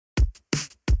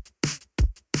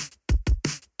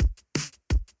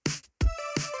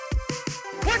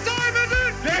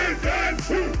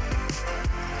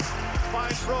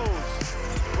finds Rose.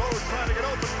 Rose trying to get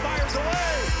open, fires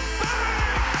away.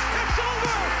 Bang! It's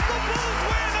over! The Bulls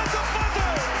win at the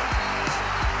buzzer!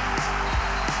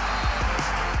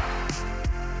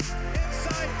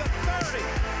 Inside the 30.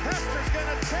 Hester's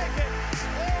gonna take it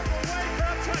all the way for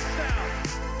a touchdown.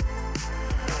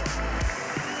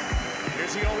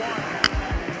 Here's the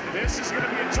 0-1. This is gonna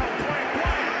be a tough play.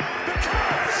 Bryant, the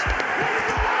Cubs win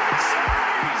the World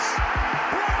Series!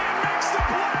 Bryant makes the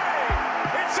play!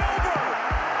 It's over!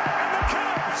 And the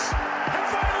Cubs have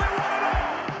finally won it all!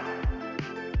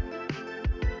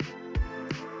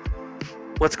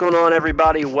 What's going on,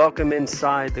 everybody? Welcome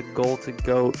inside the Goal to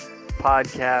Goat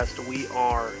podcast. We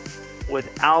are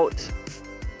without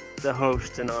the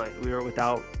host tonight. We are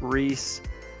without Reese,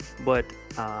 but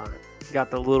got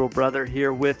the little brother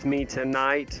here with me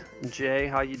tonight. Jay,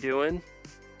 how you doing?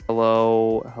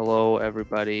 Hello,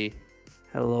 everybody.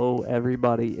 Hello,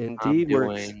 everybody. Indeed, I'm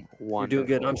doing wonderful. You're doing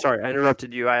good. I'm sorry, I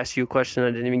interrupted you. I asked you a question.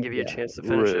 I didn't even give you a chance to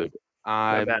finish rude. it.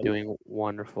 I'm doing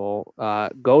wonderful.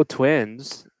 Go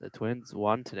Twins. The Twins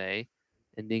won today,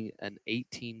 ending an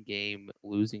 18-game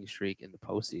losing streak in the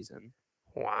postseason.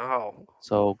 Wow.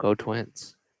 So go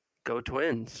Twins. Go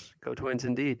Twins. Go Twins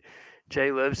indeed.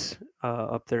 Jay lives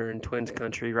up there in Twins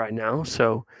country right now,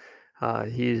 so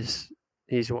he's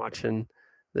watching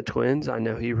the Twins. I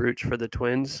know he roots for the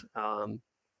Twins.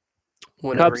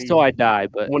 Cubs till I die,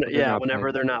 but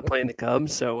whenever they're not playing the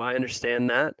Cubs, so I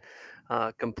understand that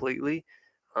completely.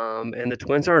 And the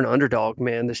Twins are an underdog,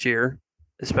 man, this year,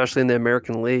 especially in the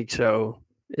American League. So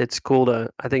it's cool to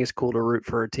root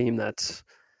for a team that's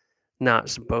not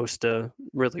supposed to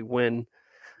really win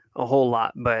a whole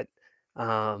lot, but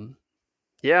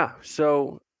yeah.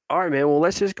 So, all right, man. Well,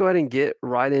 let's just go ahead and get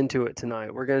right into it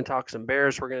tonight. We're going to talk some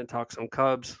Bears. We're going to talk some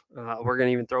Cubs. We're going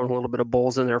to even throw in a little bit of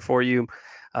Bulls in there for you.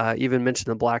 Even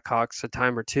mention the Blackhawks a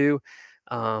time or two.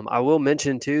 I will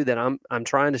mention too that I'm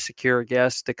trying to secure a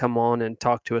guest to come on and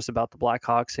talk to us about the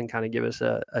Blackhawks and kind of give us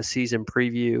a season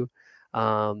preview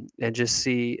and just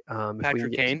see if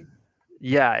Patrick Kane.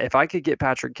 Yeah, if I could get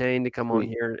Patrick Kane to come on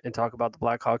here and talk about the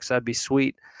Blackhawks, that'd be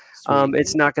sweet.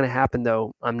 It's not going to happen,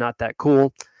 though. I'm not that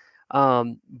cool.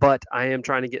 But I am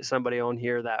trying to get somebody on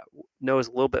here that knows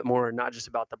a little bit more, not just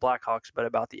about the Blackhawks, but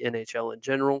about the NHL in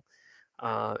general,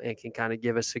 and can kind of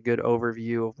give us a good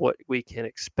overview of what we can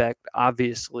expect.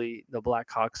 Obviously, the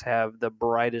Blackhawks have the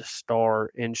brightest star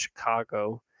in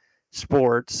Chicago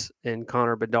sports in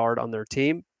Connor Bedard on their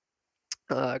team.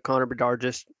 Connor Bedard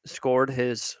just scored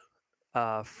his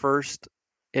first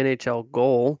NHL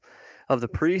goal of the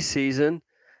preseason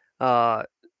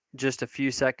just a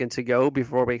few seconds ago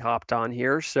before we hopped on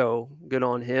here. So good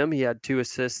on him. He had 2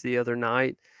 assists the other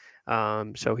night.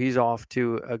 So he's off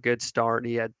to a good start.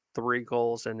 He had 3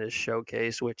 goals in his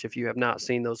showcase, which if you have not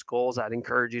seen those goals, I'd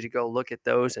encourage you to go look at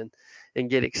those and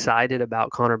get excited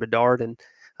about Connor Bedard and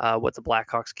what the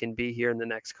Blackhawks can be here in the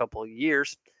next couple of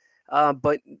years.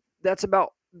 But that's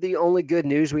about the only good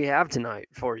news we have tonight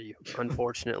for you,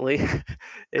 unfortunately,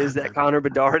 is that Connor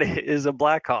Bedard is a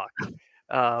Blackhawk.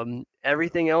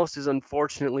 Everything else is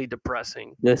unfortunately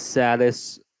depressing. The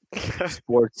saddest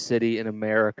sports city in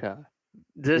America.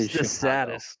 Just the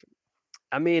saddest.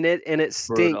 I mean, it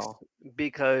stinks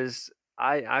because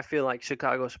I feel like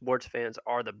Chicago sports fans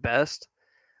are the best.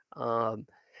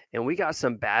 And we got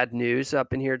some bad news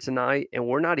up in here tonight, and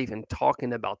we're not even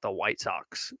talking about the White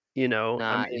Sox.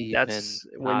 That's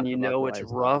when you know it's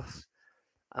rough.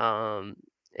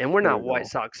 And we're not White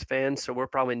Sox fans, so we're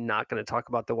probably not going to talk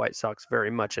about the White Sox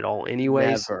very much at all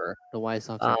anyways. Never. The White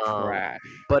Sox are trash.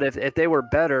 But if they were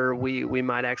better, we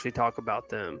might actually talk about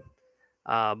them.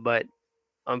 But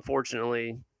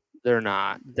unfortunately, they're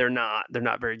not. They're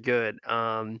not very good.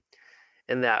 And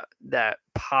that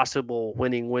possible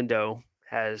winning window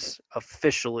has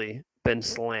officially been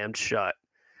slammed shut.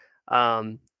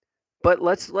 But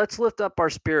let's lift up our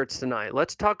spirits tonight.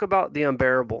 Let's talk about the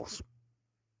unbearables.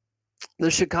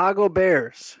 The Chicago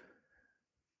Bears.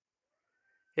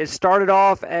 It started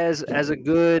off as a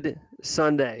good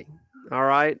Sunday. All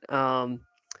right.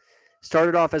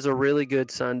 Started off as a really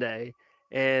good Sunday.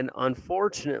 And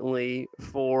unfortunately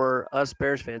for us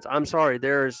Bears fans, I'm sorry,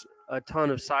 there's a ton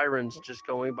of sirens just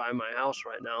going by my house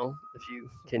right now, if you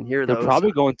can hear those. They're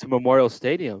probably going to Memorial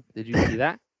Stadium. Did you see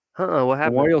that? What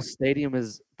happened? Memorial Stadium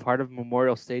is part of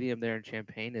Memorial Stadium there in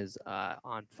Champaign is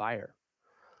on fire.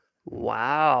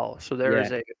 Wow. So there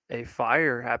is a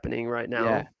fire happening right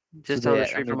now just down the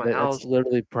street from my house. That's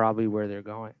literally probably where they're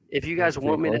going. If you guys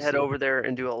want me to head over there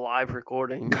and do a live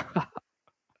recording,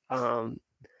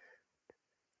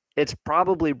 it's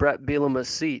probably Brett Bielema's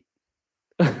seat.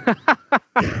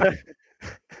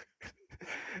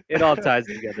 It all ties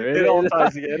together. It all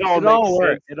ties together. It all makes sense.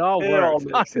 works. It all It all works.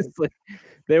 makes sense. Honestly,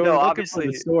 they were No, looking for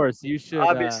the source. You should.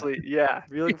 yeah. If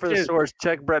you're You looking for the should. source,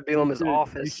 check Brett You Bielema's should. You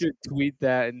office. should tweet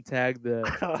that and tag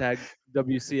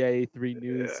WCIA 3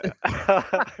 News. Found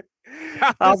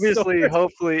the Obviously, source.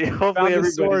 hopefully Found the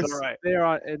everybody's all source right. there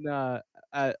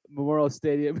at Memorial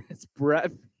Stadium. It's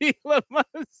Brett Bielema's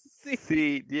seat.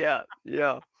 See, yeah.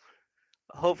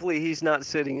 Hopefully he's not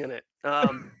sitting in it.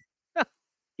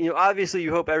 Obviously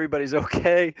you hope everybody's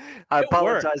okay. I It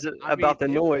worked. apologize I mean, about the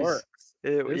it noise. works.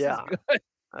 This is good.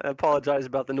 I apologize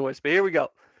about the noise, but here we go.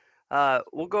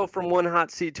 We'll go from one hot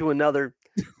seat to another.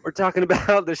 We're talking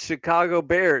about the Chicago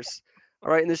Bears. All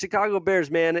right, and the Chicago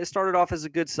Bears, man, it started off as a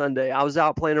good Sunday. I was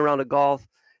out playing around a golf,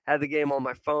 had the game on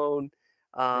my phone.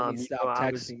 And he stopped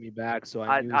texting me back, so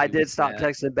I knew I he did was stop sad.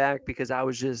 texting back because I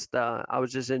was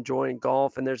just enjoying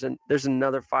golf, and there's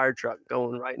another fire truck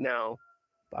going right now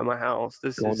by my house.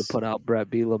 This Going is to put out Brett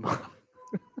Bielema.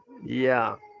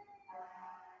 yeah.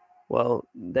 Well,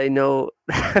 they know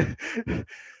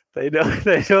they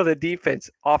know the defense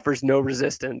offers no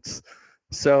resistance,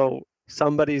 so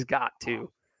somebody's got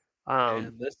to.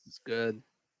 Man, this is good.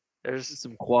 This is There's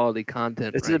some quality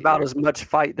content. This is right about here. as much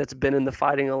fight that's been in the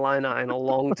Fighting Illini in a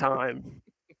long time.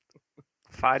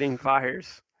 Fighting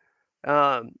fires.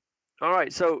 Um, all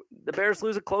right, so the Bears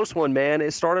lose a close one, man.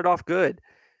 It started off good.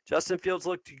 Justin Fields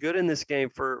looked good in this game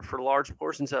for large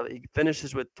portions of it. He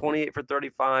finishes with 28 for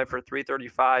 35 for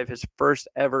 335, his first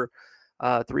ever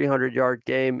 300-yard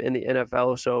game in the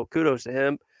NFL. So kudos to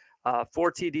him.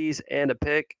 4 TDs and a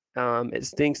pick. It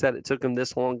stinks that it took him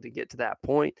this long to get to that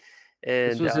point.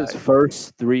 And This was his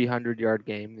first 300-yard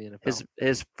game in the NFL.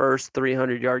 his first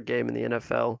 300-yard game in the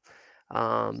NFL.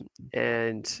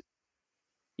 And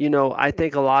I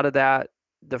think a lot of that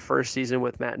the first season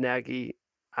with Matt Nagy,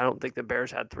 I don't think the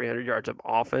Bears had 300 yards of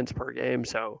offense per game.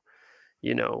 So,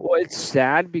 Well, it's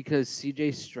sad because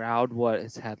CJ Stroud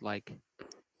has had like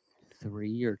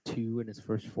 3 or 2 in his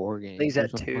first 4 games. he's or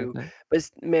at something 2. Like that. But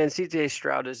man, CJ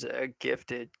Stroud is a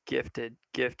gifted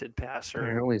passer.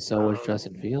 Apparently, so was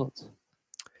Justin Fields.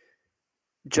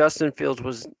 Justin Fields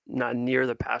was not near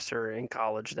the passer in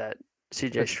college that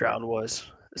CJ That's Stroud was.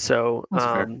 So, That's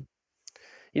fair. and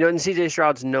CJ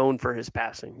Stroud's known for his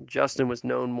passing. Justin was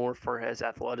known more for his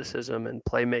athleticism and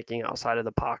playmaking outside of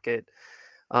the pocket.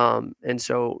 And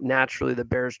so naturally the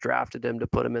Bears drafted him to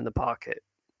put him in the pocket.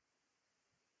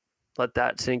 Let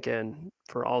that sink in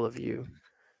for all of you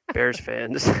Bears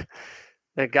fans.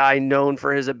 A guy known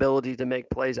for his ability to make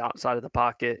plays outside of the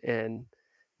pocket, and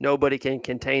nobody can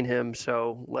contain him,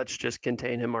 so let's just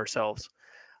contain him ourselves.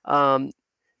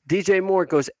 DJ Moore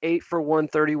goes 8 for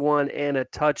 131 and a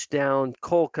touchdown.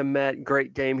 Cole Kmet,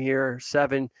 great game here.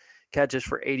 7 catches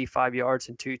for 85 yards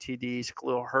and 2 TDs.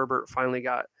 Khalil Herbert finally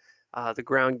got the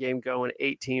ground game going,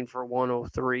 18 for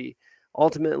 103.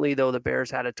 Ultimately, though, the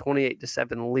Bears had a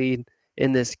 28-7 lead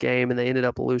in this game, and they ended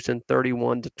up losing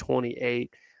 31-28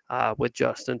 with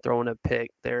Justin throwing a pick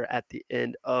there at the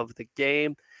end of the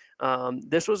game.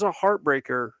 This was a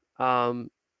heartbreaker on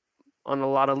a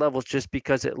lot of levels, just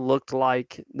because it looked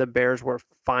like the Bears were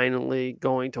finally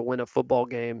going to win a football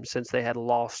game since they had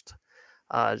lost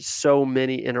so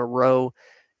many in a row.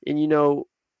 And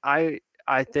I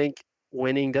think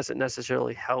winning doesn't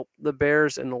necessarily help the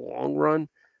Bears in the long run,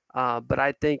 but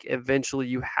I think eventually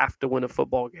you have to win a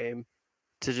football game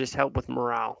to just help with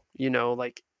morale.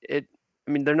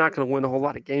 They're not going to win a whole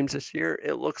lot of games this year,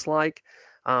 it looks like.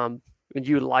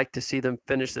 You'd like to see them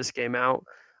finish this game out.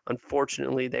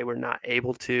 Unfortunately, they were not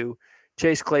able to.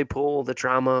 Chase Claypool, the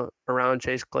drama around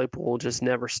Chase Claypool just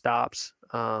never stops.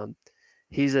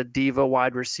 He's a diva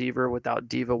wide receiver without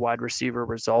diva wide receiver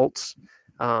results,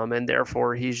 and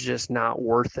therefore he's just not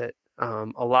worth it. A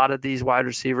lot of these wide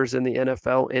receivers in the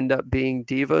NFL end up being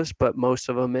divas, but most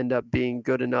of them end up being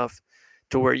good enough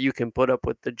to where you can put up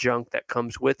with the junk that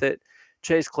comes with it.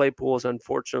 Chase Claypool is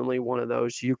unfortunately one of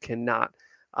those you cannot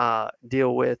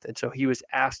deal with, and so he was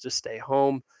asked to stay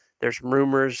home. There's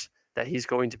rumors that he's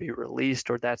going to be released,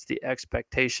 or that's the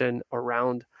expectation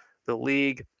around the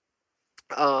league.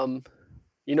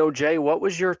 Jay, what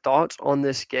was your thoughts on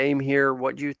this game here?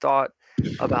 What you thought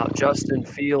about Justin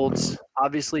Fields?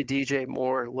 Obviously, DJ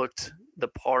Moore looked the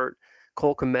part.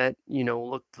 Cole Kmet,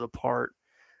 looked the part.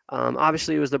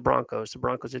 Obviously, it was the Broncos. The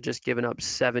Broncos had just given up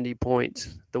 70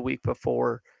 points the week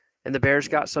before, and the Bears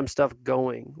got some stuff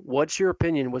going. What's your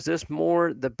opinion? Was this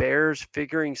more the Bears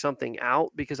figuring something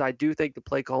out? Because I do think the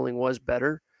play calling was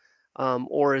better.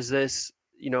 Or is this,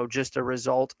 just a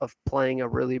result of playing a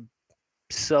really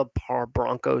subpar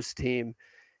Broncos team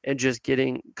and just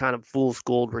getting kind of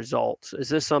fool-schooled results? Is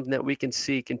this something that we can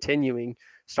see continuing,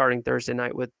 starting Thursday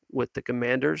night with the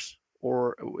Commanders,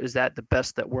 or is that the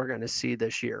best that we're going to see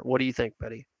this year? What do you think,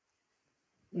 Betty?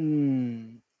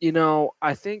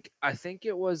 I think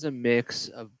it was a mix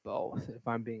of both. If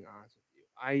I'm being honest with you,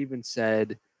 I even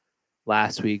said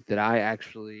last week that I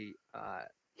actually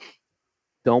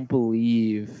don't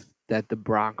believe that the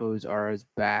Broncos are as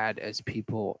bad as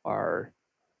people are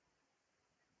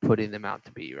putting them out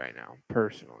to be right now.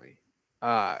 Personally,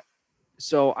 uh,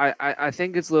 so I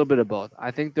think it's a little bit of both.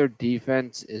 I think their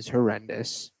defense is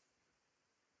horrendous.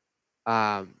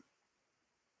 Um,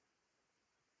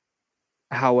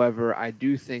 However, I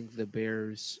do think the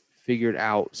Bears figured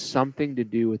out something to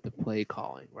do with the play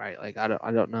calling, right? Like I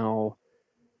don't know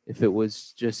if it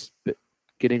was just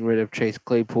getting rid of Chase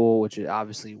Claypool, which it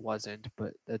obviously wasn't,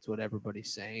 but that's what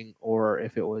everybody's saying, or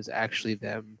if it was actually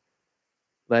them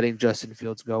letting Justin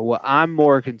Fields go. What I'm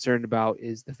more concerned about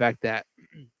is the fact that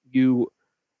you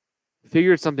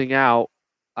figured something out,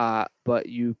 but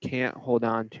you can't hold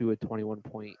on to a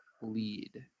 21-point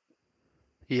lead.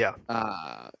 Yeah,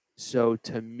 Uh, so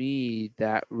to me,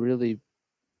 that really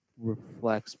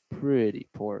reflects pretty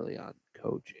poorly on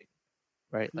coaching,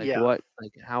 right? Like yeah,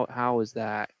 how is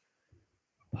that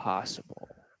possible?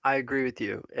 I agree with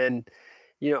you. And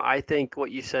I think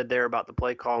what you said there about the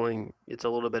play calling, it's a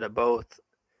little bit of both.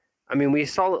 I mean, we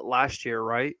saw it last year,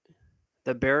 right?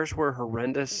 The Bears were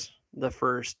horrendous the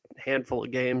first handful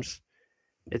of games.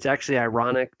 It's actually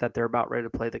ironic that they're about ready to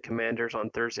play the Commanders on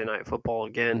Thursday Night Football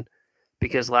again,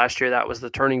 because last year that was the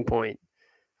turning point.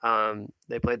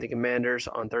 They played the Commanders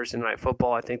on Thursday Night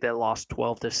Football. I think they lost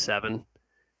 12-7,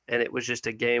 and it was just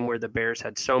a game where the Bears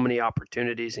had so many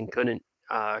opportunities and couldn't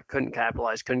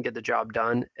capitalize, couldn't get the job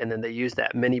done. And then they used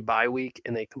that mini bye week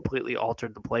and they completely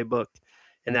altered the playbook.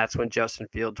 And that's when Justin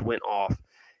Fields went off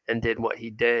and did what he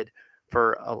did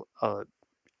for a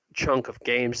chunk of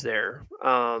games there.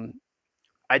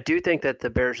 I do think that the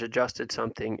Bears adjusted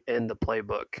something in the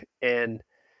playbook, and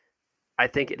I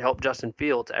think it helped Justin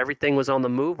Fields. Everything was on the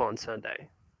move on Sunday.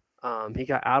 He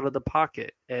got out of the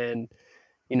pocket, and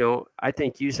I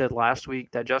think you said last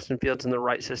week that Justin Fields in the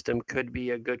right system could be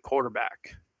a good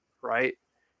quarterback, right?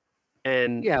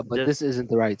 And Yeah, but this, this isn't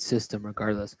the right system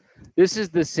regardless. This is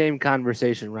the same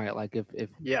conversation, right? Like if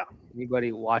yeah,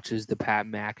 anybody watches the Pat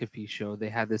McAfee show, they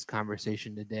had this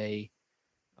conversation today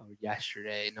or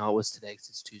yesterday. No, it was today 'cause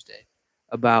it's Tuesday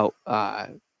about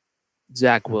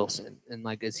Zach Wilson and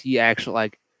like is he actually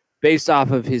like based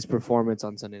off of his performance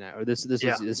on Sunday night or yeah,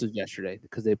 this was yesterday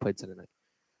because they played Sunday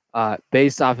night.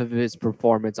 Based off of his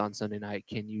performance on Sunday night,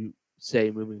 can you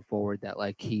say moving forward that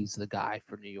like he's the guy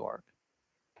for New York?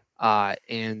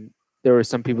 And there were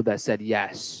some people that said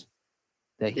yes,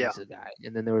 that yeah, he's the guy,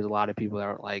 and then there was a lot of people that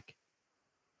were like,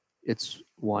 it's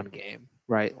one game,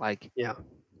 right? Like yeah,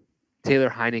 Taylor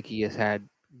Heineke has had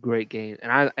great games,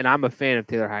 and I'm a fan of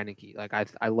Taylor Heineke. Like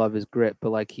I love his grit,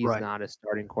 but like he's right, not a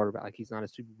starting quarterback. Like he's not a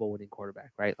Super Bowl winning quarterback,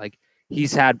 right? Like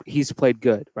he's played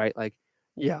good, right? Like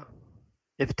yeah.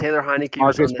 If Taylor Heineke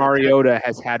was Marcus on that team, Mariota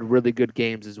has had really good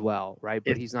games as well, right?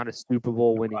 But if he's not a Super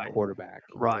Bowl winning right, quarterback.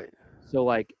 right, So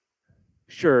like,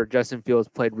 sure, Justin Fields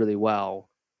played really well,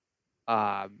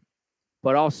 um,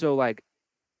 but also like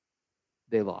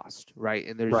they lost, right?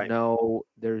 And right,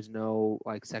 there's no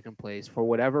like second place for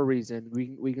whatever reason.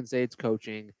 We can say it's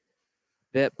coaching.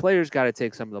 That players got to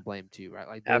take some of the blame too, right?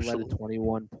 Like they let a absolutely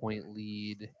 21-point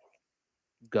lead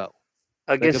go.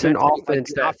 Like against an eventually, like offense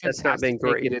the that offense that's not has to been take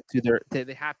great. it into their.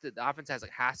 They have to. The offense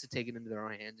has to take it into their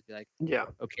own hands and be like, Yeah,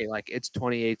 okay, like it's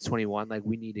 28-21. Like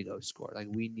we need to go score. Like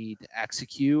we need to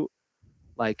execute.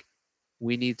 Like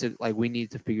we need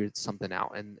to figure something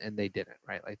out, and they didn't,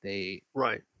 right? Like they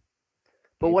right.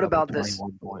 But gave what up a about this?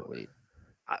 21-point lead.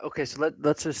 Okay, so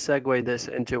let's just segue this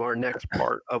into our next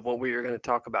part of what we are going to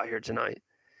talk about here tonight.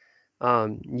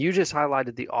 You just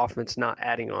highlighted the offense not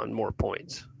adding on more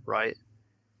points, right?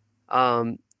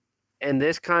 Um, and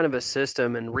this kind of a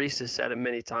system, and Reese has said it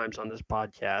many times on this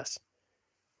podcast,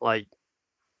 like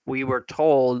we were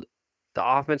told the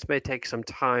offense may take some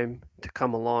time to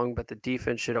come along, but the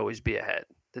defense should always be ahead.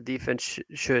 The defense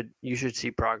you should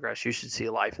see progress. You should see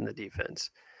life in the defense.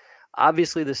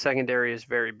 Obviously, the secondary is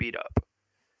very beat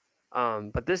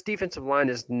up, but this defensive line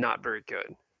is not very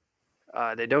good.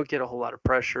 They don't get a whole lot of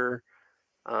pressure.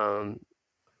 Um,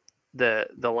 the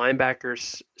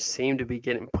linebackers seem to be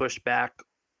getting pushed back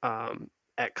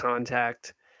at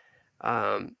contact.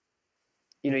 Um,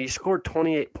 you scored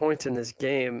 28 points in this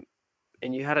game,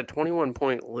 and you had a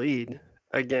 21-point lead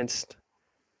against.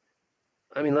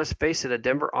 I mean, let's face it, a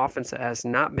Denver offense that has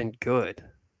not been good,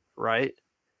 right?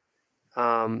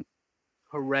 Um,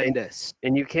 Horrendous.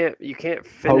 and you can't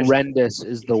finish Horrendous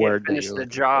is you the can't word that finish you're the looking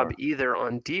job for. either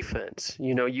on defense.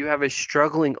 You have a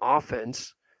struggling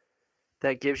offense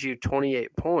that gives you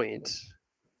 28 points.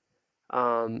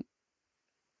 Um,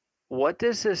 what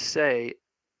does this say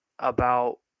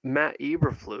about Matt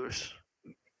Eberflus?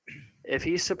 If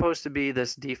he's supposed to be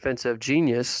this defensive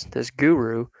genius, this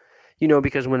guru,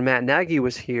 because when Matt Nagy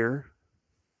was here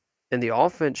and the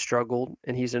offense struggled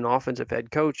and he's an offensive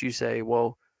head coach, you say,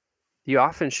 well, the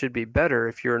offense should be better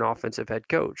if you're an offensive head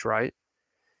coach, right?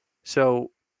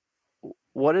 So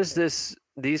what is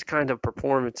these kind of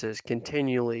performances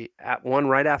continually at one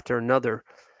right after another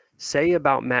say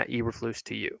about Matt Eberflus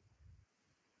to you?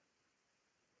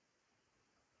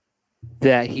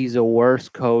 That he's a worse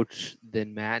coach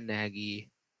than Matt Nagy.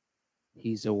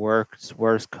 He's a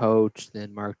worse coach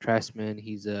than Mark Trestman.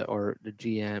 Or the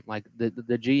GM, like the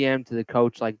GM to the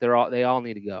coach, like they all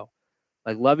need to go.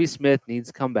 Like Lovie Smith needs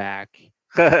to come back.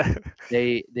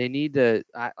 They need to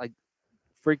like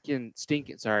freaking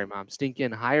stinking. Sorry, mom,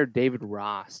 stinking hire David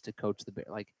Ross to coach the Bears.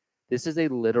 Like this is a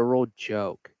literal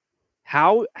joke.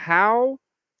 How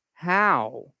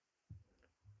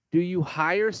do you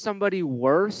hire somebody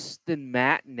worse than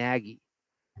Matt Nagy?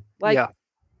 Like Yeah,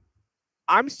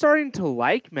 I'm starting to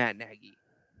like Matt Nagy,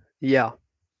 yeah,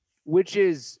 which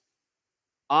is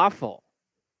awful.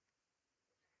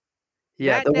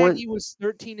 yeah. Matt The one, Nagy was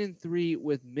 13-3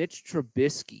 with Mitch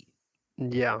Trubisky.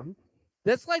 yeah,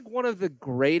 That's like one of the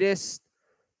greatest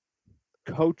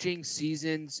coaching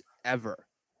seasons ever.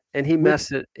 and he With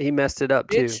messed it. He messed it up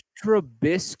too. Mitch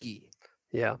Trubisky,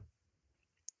 Yeah,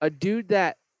 a dude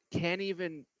that can't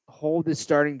even hold his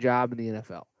starting job in the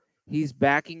NFL. He's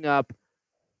backing up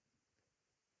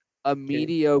a Kenny,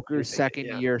 mediocre Kenny Pickett. second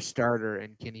Yeah, year starter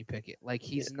in Kenny Pickett. Like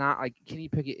yeah, he's not like Kenny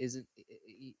Pickett isn't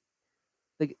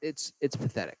like it's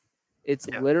pathetic. It's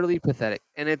yeah, literally pathetic,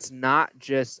 and it's not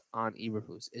just on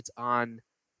Eberflus. It's on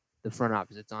the front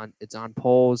office. It's on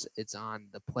polls. It's on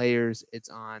the players. It's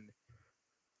on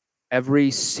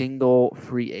every single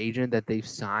free agent that they've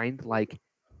signed. Like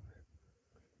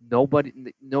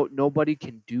nobody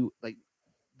can do like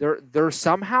they're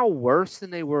somehow worse than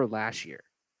they were last year.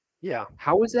 yeah,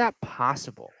 How is that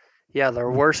possible? yeah. They're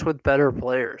worse with better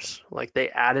players. Like they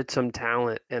added some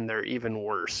talent, and they're even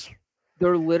worse.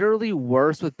 They're literally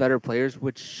worse with better players,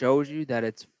 which shows you that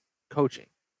it's coaching.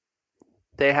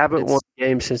 They haven't won It's a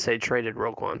game since they traded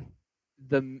Roquan.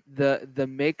 the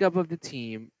makeup of the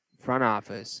team, front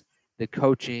office, the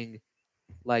coaching,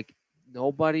 like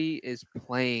nobody is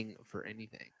playing for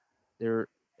anything. They're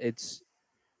it's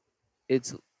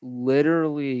it's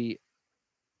literally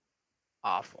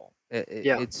awful.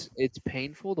 Yeah, It's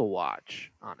painful to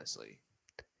watch, honestly.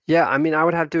 yeah. I mean, I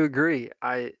would have to agree.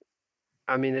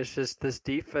 I mean, it's just this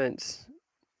defense.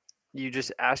 You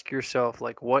just ask yourself,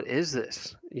 like, what is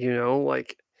this?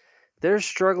 Like there's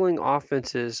struggling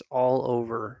offenses all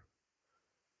over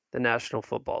the National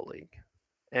Football League,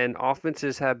 and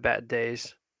offenses have bad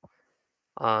days.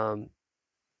 Um,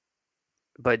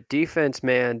 but defense,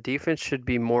 man, defense should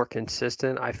be more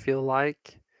consistent. I feel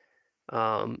like,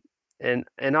 um, and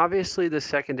obviously the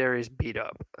secondary is beat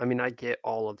up. I mean, I get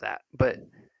all of that, but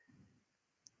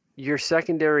your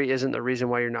secondary isn't the reason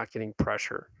why you're not getting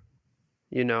pressure.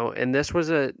 And this was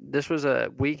a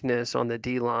weakness on the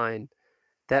D line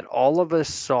that all of us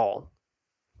saw.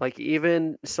 Like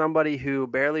even somebody who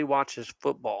barely watches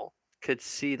football could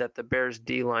see that the Bears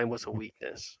D line was a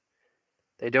weakness.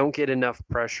 They don't get enough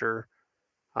pressure.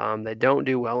 They don't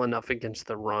do well enough against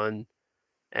the run,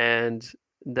 and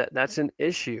that's an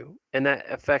issue, and that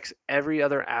affects every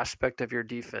other aspect of your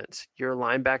defense. Your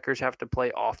linebackers have to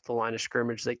play off the line of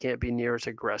scrimmage. They can't be near as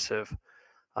aggressive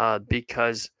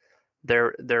because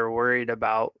they're worried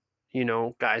about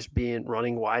guys being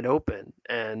running wide open,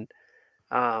 and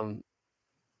um,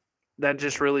 that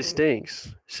just really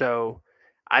stinks. So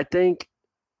I think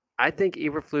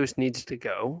Eberflus needs to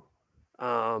go.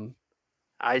 Um,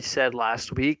 I said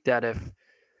last week that if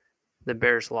the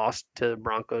Bears lost to the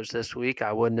Broncos this week,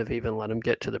 I wouldn't have even let them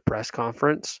get to the press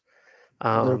conference.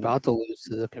 They're Um, about to lose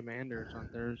to the Commanders on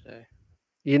Thursday.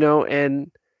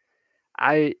 and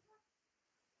I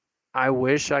I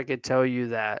wish I could tell you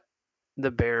that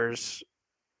the Bears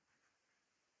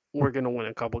were going to win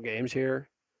a couple games here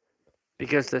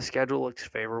because the schedule looks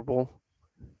favorable.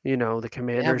 The They have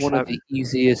Commanders one of have. the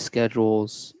easiest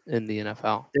schedules in the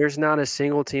NFL. There's not a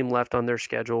single team left on their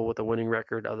schedule with a winning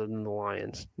record other than the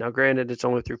Lions. Now, granted, it's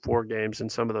only through 4 games,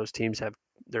 and some of those teams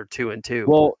they're 2-2.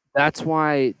 Well, that's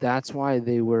why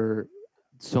they were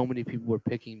so many people were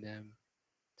picking them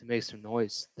to make some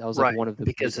noise. That was like Right, one of the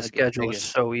because the like the schedule is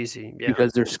biggest so easy. Yeah,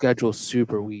 because their schedule's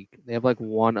super weak. They have like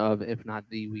one of, if not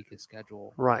the weakest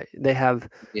schedule right. They have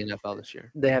in the NFL this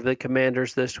year. the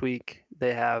Commanders this week.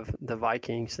 They have the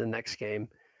Vikings the next game.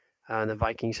 The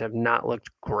Vikings have not looked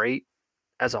great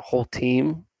as a whole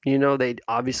team. You know, they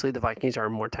obviously the Vikings are a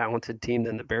more talented team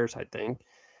than the Bears, I think.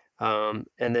 And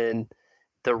then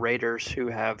the Raiders, who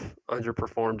have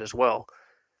underperformed as well.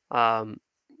 Um,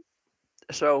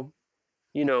 so,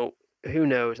 you know, who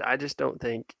knows? I just don't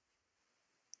think.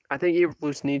 I think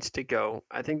Eberflus needs to go.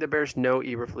 I think the Bears know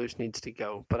Eberflus needs to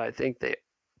go, but I think they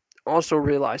also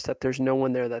realize that there's no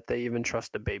one there that they even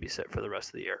trust to babysit for the rest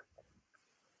of the year.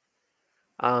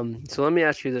 So let me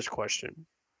ask you this question: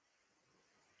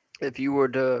 if you were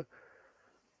to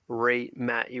rate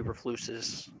Matt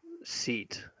Eberflus's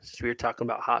seat, since we were talking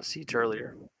about hot seats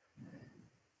earlier,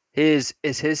 is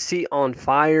his seat on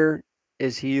fire?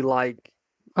 Is he like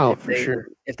Oh, for sure.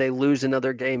 if they lose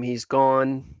another game, he's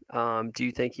gone? Do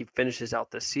you think he finishes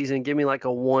out the season? Give me like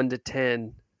a 1 to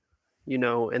 10,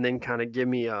 and then kind of give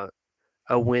me a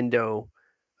window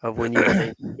of when you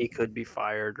think he could be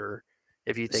fired, or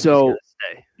if you think he's going So to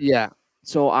stay. yeah,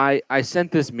 so I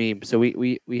sent this meme. So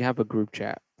we have a group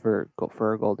chat for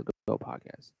our Goal to Go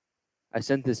podcast. I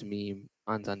sent this meme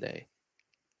on Sunday,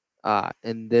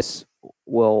 and this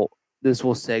will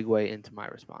segue into my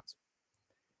response.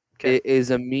 Okay. It is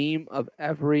a meme of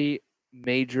every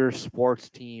major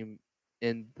sports team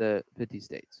in the 50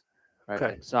 states, right?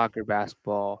 Okay. Like soccer,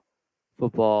 basketball,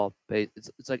 football.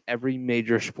 It's like every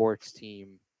major sports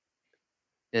team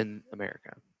in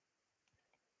America,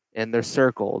 and they're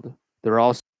circled. They're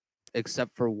all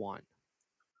except for one,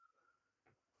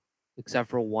 except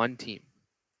for one team.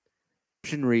 The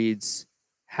question reads,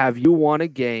 "Have you won a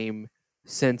game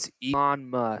since Elon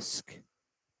Musk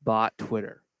bought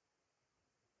Twitter?"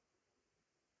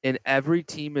 And every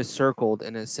team is circled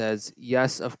and it says,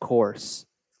 "Yes, of course.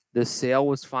 The sale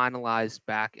was finalized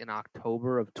back in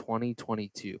October of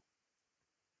 2022."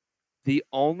 The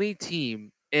only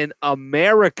team in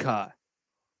America,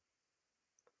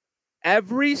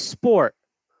 every sport,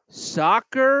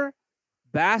 soccer,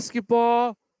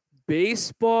 basketball,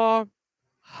 baseball,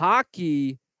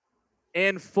 hockey,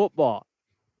 and football,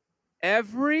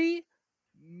 every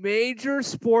major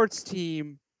sports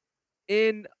team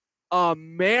in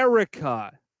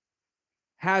America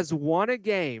has won a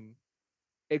game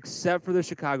except for the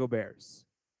Chicago Bears.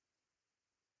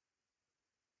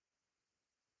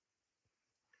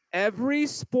 Every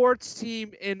sports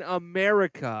team in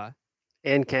America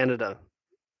And Canada.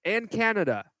 and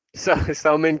Canada, So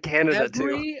I'm in Canada too.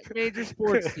 every major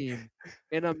sports team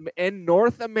in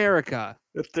North America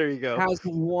There you go. has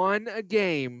won a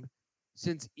game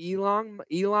since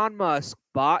Elon Musk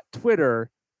bought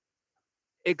Twitter,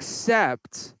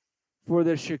 except for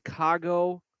the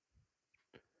Chicago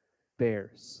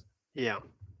Bears. Yeah.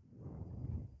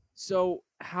 So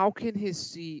how can his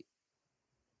seat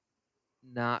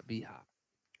not be hot?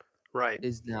 Right.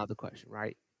 Is now the question,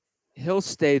 right? He'll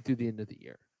stay through the end of the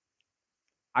year.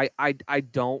 I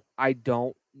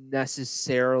don't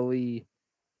necessarily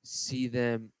see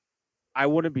them. I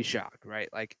wouldn't be shocked, right?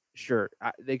 Like, sure,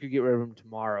 they could get rid of him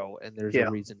tomorrow, and there's a Yeah.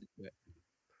 reason to do it.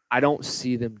 I don't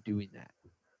see them doing that.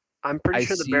 I'm pretty I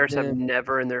sure the see Bears have them,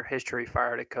 never in their history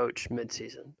fired a coach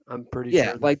midseason. I'm pretty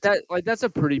yeah, sure like that's that. Like that's a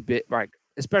pretty bit, like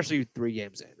especially 3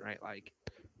 games in, right? Like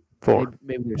 4.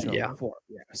 maybe there's Yeah. 4.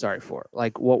 Yeah, sorry, 4.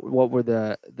 Like what were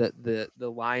the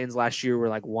Lions last year were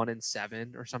like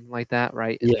 1-7 or something like that,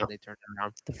 right? And Yeah. then they turned it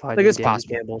around. The Like Fighting it's Dan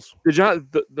possible. Campbell's.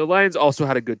 The Lions also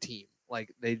had a good team.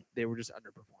 Like they were just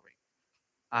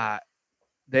underperforming.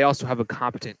 They also have a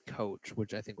competent coach,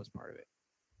 which I think was part of it.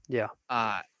 Yeah.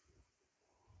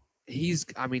 He's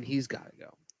got to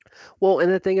go. Well,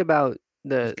 and the thing about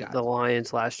He's the got the to.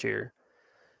 Lions last year,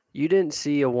 you didn't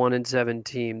see a 1-7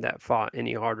 team that fought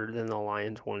any harder than the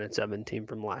Lions 1-7 team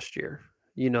from last year.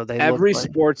 They looked Every like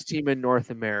sports team in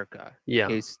North America, in yeah.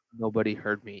 case nobody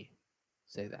heard me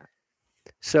say that.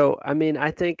 So I mean,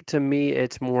 I think to me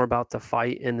it's more about the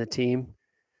fight in the team.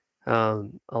 A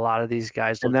lot of these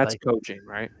guys And look that's like coaching,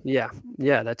 right? yeah,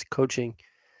 that's coaching.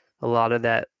 A lot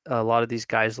of these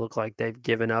guys look like they've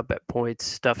given up at points.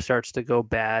 Stuff starts to go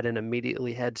bad, and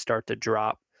immediately heads start to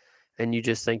drop, and you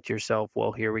just think to yourself,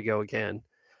 "Well, here we go again."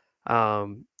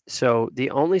 So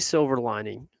the only silver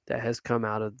lining that has come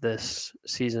out of this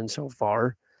season so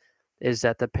far is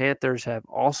that the Panthers have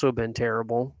also been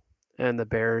terrible, and the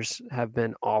Bears have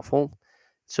been awful.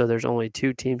 So there's only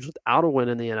 2 teams without a win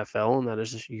in the NFL, and that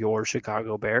is your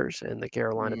Chicago Bears and the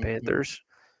Carolina Mhm. Panthers,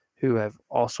 who have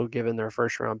also given their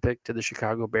first round pick to the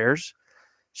Chicago Bears.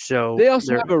 So They also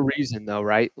they're have a reason, though,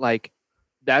 right? Like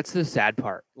that's the sad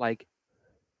part. Like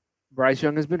Bryce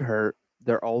Young has been hurt.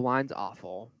 Their O line's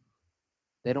awful.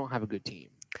 They don't have a good team.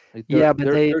 Like Yeah,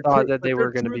 but they thought that they they're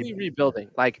were going to truly be, rebuilding.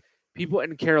 Like people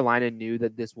in Carolina knew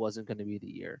that this wasn't going to be the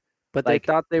year. but they Like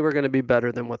thought they were going to be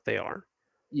better than what they are.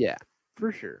 yeah,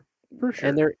 for sure, for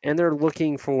And sure. they're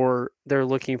looking for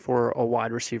a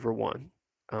wide receiver one.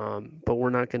 But we're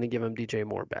not going to give him DJ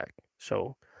Moore back.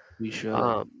 So, We should.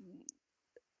 um,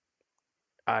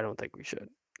 I don't think we should.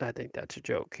 I think that's a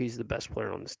joke. He's the best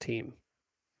player on this team.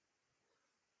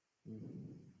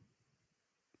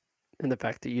 And the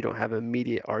fact that you don't have an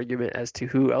immediate argument as to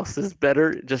who else is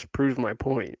better just proves my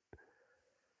point.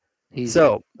 He's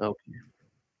So, okay.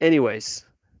 anyways,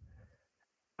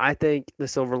 I think the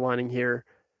silver lining here,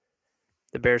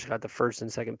 the Bears got the first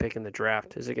and second pick in the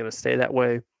draft. Is it going to stay that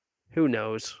way? Who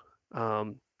knows?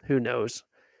 Who knows?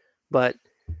 But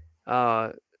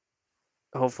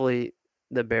hopefully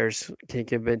the Bears can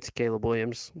convince Caleb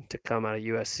Williams to come out of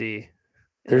USC, and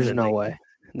There's then no way.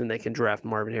 they can draft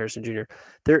Marvin Harrison Jr.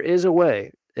 There is a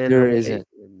way, and There the way isn't.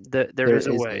 there is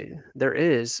a way. There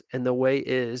is, and the way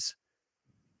is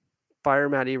fire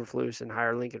Matt Eberflus and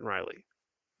hire Lincoln Riley.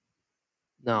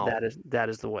 No. That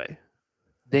is the way.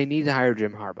 They need to hire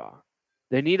Jim Harbaugh.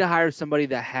 They need to hire somebody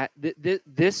that had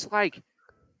this. Like,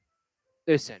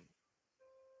 listen,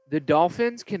 the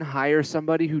Dolphins can hire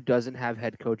somebody who doesn't have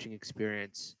head coaching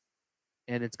experience,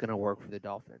 and it's going to work for the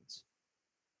Dolphins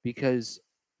because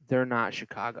they're not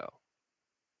Chicago.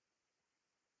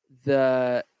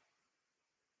 The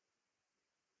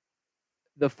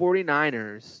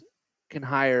 49ers can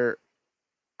hire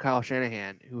Kyle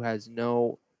Shanahan, who has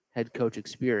no head coach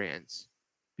experience,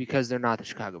 because they're not the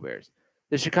Chicago Bears.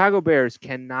 The Chicago Bears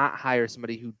cannot hire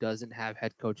somebody who doesn't have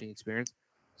head coaching experience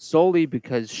solely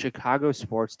because Chicago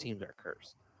sports teams are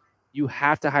cursed. You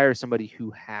have to hire somebody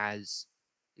who has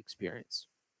experience.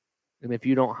 And if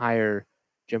you don't hire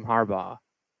Jim Harbaugh,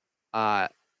 I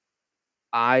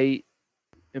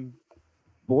am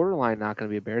borderline not going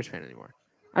to be a Bears fan anymore.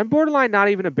 I'm borderline not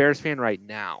even a Bears fan right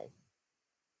now,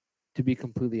 to be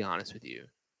completely honest with you.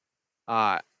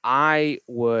 I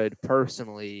would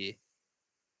personally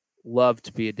love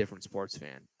to be a different sports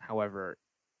fan. However,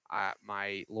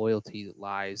 my loyalty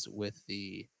lies with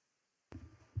the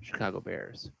Chicago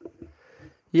Bears.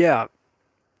 Yeah.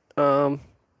 I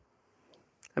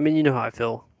mean, you know how I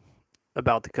feel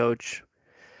about the coach.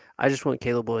 I just want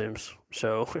Caleb Williams,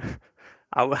 so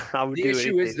I would The do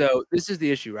issue is, anything. though, this is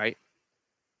the issue, right?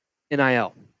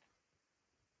 NIL.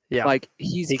 Yeah, Like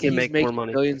he can he's make more making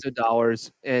money. millions of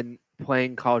dollars and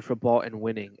playing college football and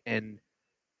winning and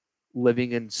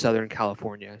living in Southern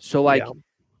California. So like,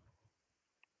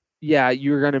 yeah,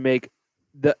 you're gonna make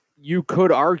you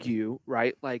could argue,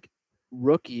 right? Like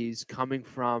rookies coming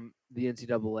from the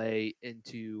NCAA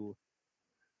into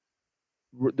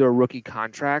their rookie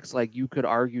contracts, like you could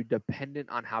argue, dependent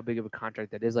on how big of a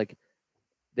contract that is, like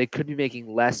they could be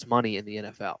making less money in the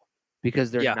NFL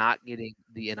because they're Yeah, not getting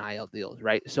the NIL deals,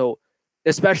 right? So,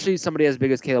 especially somebody as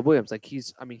big as Caleb Williams, like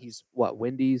he's what,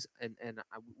 Wendy's, and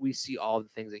we see all the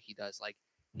things that he does. Like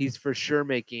he's for sure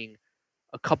making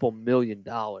a couple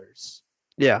 $1,000,000.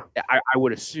 yeah, I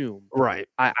would assume. right,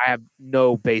 I have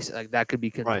no base, like that could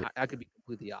be right. that could be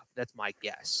completely off. That's my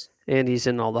guess. And he's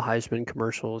in all the Heisman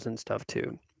commercials and stuff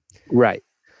too. Right.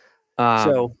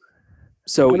 So,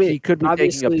 So I mean, he could be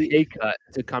taking a obviously, pay cut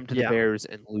to come to the yeah, Bears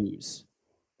and lose,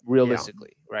 yeah,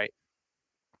 realistically, right?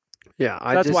 yeah.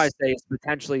 So that's why I say it's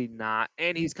potentially not.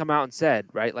 And he's come out and said,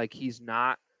 right, like he's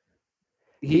not.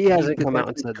 he He hasn't come out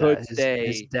and potentially said could that.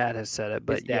 His stay. dad has said it, His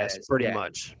but dad yes, is, pretty yeah.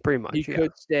 much, He yeah,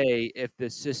 could stay if the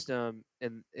system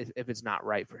and if it's not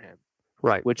right for him,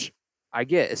 right, which I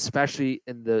get, especially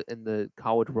in the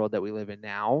college world that we live in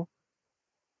now.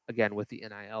 Again, with the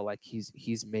NIL, like he's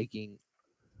making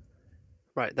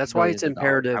right. That's why it's millions of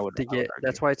dollars. imperative to I would get. argue.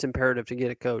 That's why it's imperative to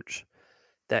get a coach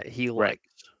that he Right.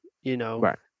 likes. You know,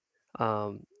 Right.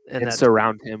 and And that's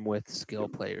surround him with skill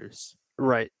players.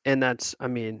 right. And that's, I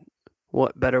mean,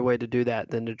 what better way to do that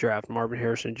than to draft Marvin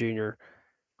Harrison Jr.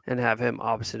 and have him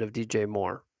opposite of DJ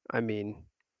Moore? I mean,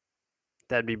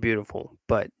 that'd be beautiful,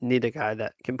 but need a guy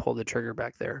that can pull the trigger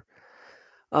back there.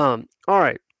 All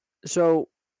right. So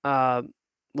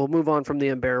we'll move on from the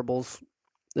unbearables.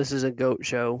 This is a goat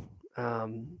show.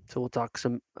 So we'll talk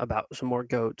about some more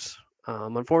goats.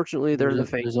 Unfortunately, they're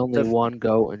There's only one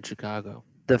goat in Chicago.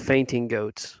 the fainting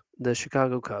goats, the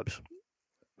Chicago Cubs.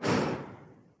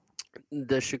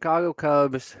 The Chicago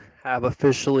Cubs have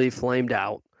officially flamed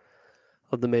out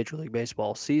of the Major League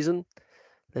Baseball season.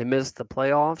 They missed the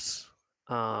playoffs,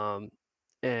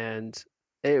 and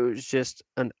it was just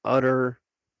an utter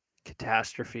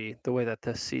catastrophe the way that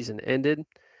this season ended.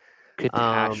 Um,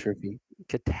 Catastrophe.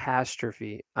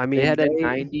 catastrophe. I They mean, had a they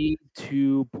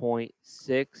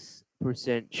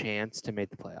 92.6% chance to make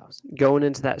the playoffs. going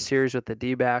into that series with the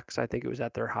D-backs, I think it was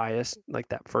at their highest, like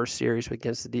that first series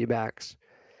against the D-backs.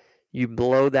 You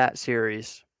blow that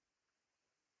series,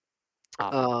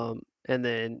 and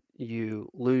then you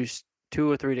lose 2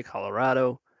 or 3 to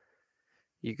Colorado.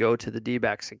 You go to the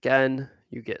D-backs again.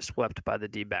 You get swept by the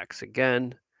D-backs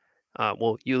again.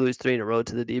 Well, you lose 3 in a row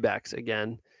to the D-backs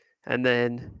again, and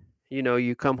then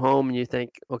you come home and you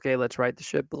think, okay, let's right the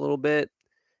ship a little bit.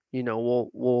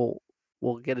 We'll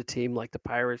get a team like the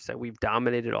Pirates that we've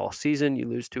dominated all season. You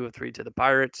lose 2 or 3 to the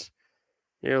Pirates.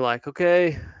 You're like,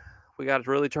 okay, we got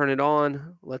to really turn it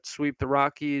on. Let's sweep the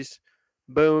Rockies.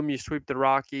 Boom, you sweep the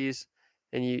Rockies,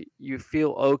 and you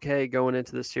feel okay going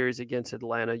into the series against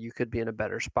Atlanta. You could be in a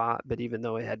better spot, but even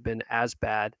though it had been as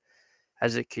bad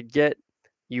as it could get,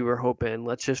 you were hoping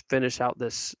let's just finish out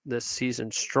this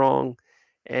season strong,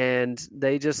 and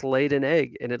they just laid an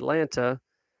egg in Atlanta.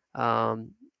 And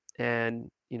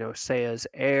Saya's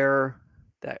error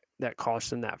that cost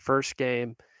them that first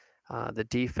game. The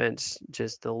defense,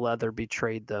 just the leather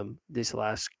betrayed them these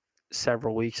last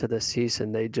several weeks of the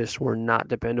season. They just were not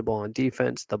dependable on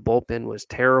defense. The bullpen was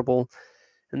terrible,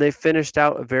 and they finished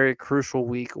out a very crucial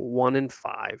week,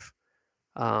 1-5.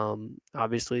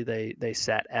 Obviously, they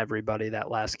sat everybody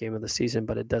that last game of the season,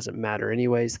 but it doesn't matter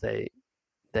anyways. They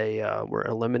were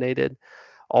eliminated.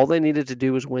 All they needed to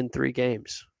do was win 3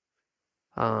 games.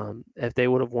 If they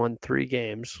would have won 3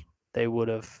 games, they would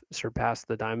have surpassed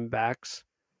the Diamondbacks,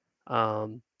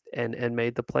 um, and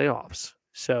made the playoffs.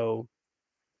 So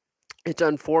it's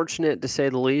unfortunate to say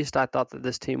the least. I thought that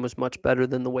this team was much better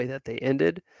than the way that they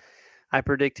ended. I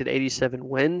predicted 87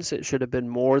 wins. It should have been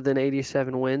more than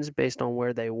 87 wins based on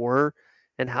where they were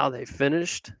and how they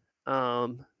finished.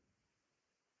 If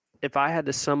I had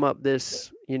to sum up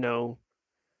this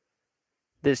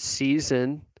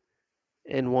season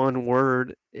in one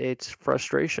word, it's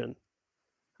frustration.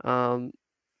 Um,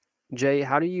 Jay,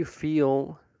 how do you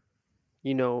feel,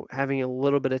 having a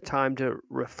little bit of time to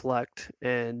reflect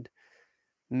and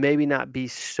maybe not be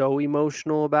so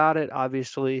emotional about it?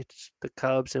 Obviously, it's the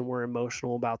Cubs and we're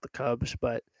emotional about the Cubs,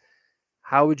 but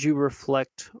how would you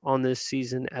reflect on this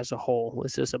season as a whole?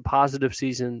 Is this a positive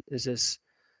season? Is this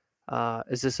a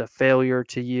failure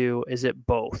to you? Is it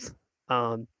both?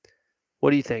 Um,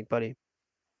 what do you think, buddy?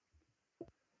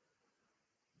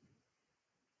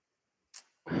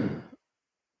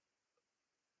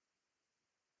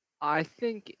 I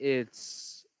think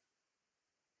it's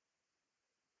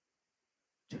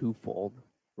twofold,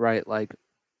 right? Like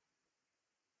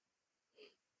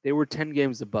they were 10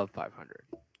 games above 500.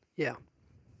 Yeah,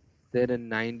 They had a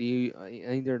 90, I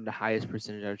think they're the highest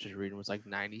percentage I was just reading was like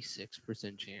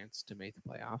 96% chance to make the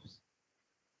playoffs.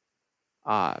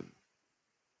 Um,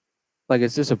 like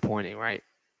it's disappointing, right?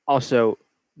 Also,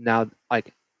 now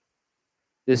like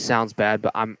this sounds bad,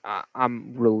 but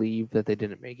I'm relieved that they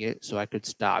didn't make it, so I could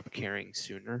stop caring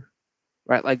sooner,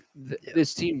 right? Like yeah,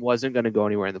 this team wasn't going to go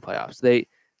anywhere in the playoffs.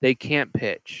 They can't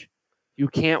pitch. You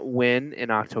can't win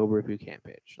in October if you can't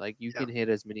pitch. Like you yeah, can hit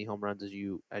as many home runs as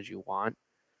you want.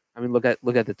 I mean, look at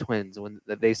the Twins when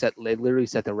they literally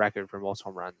set the record for most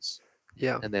home runs,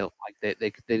 yeah. and they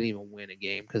didn't even win a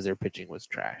game because their pitching was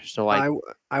trash. So I like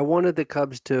I wanted the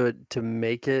Cubs to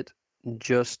make it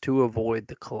just to avoid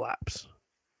the collapse.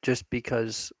 Just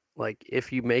because, like,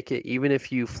 if you make it, even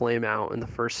if you flame out in the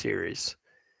first series,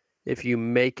 if you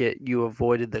make it, you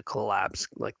avoided the collapse,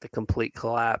 like the complete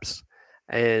collapse,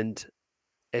 and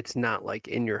it's not like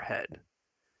in your head.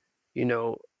 You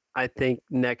know, I think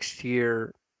next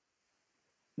year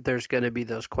there's going to be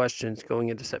those questions going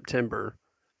into September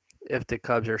if the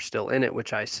Cubs are still in it,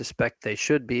 which I suspect they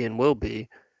should be and will be.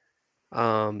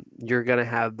 You're going to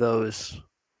have those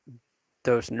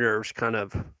nerves kind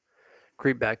of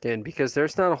creep back in because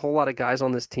there's not a whole lot of guys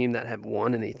on this team that have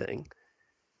won anything,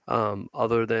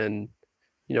 other than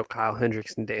Kyle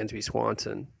Hendricks and Dansby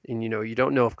Swanson, and you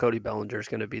don't know if Cody Bellinger is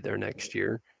going to be there next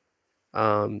year.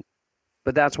 Um,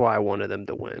 but that's why I wanted them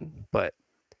to win. But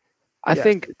I yes,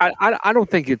 think I don't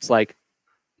think it's like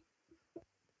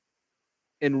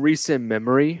in recent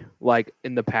memory, like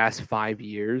in the past 5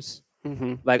 years,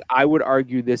 mm-hmm. like I would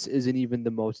argue this isn't even the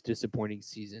most disappointing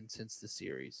season since the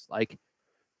series.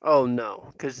 Oh no,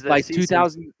 because the Like season,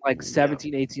 2000, like yeah,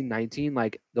 17, 18, 19,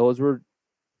 like those were.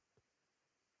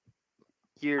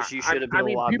 years you should have been I a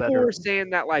mean, lot people better. were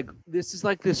saying that like this is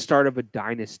like the start of a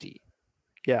dynasty,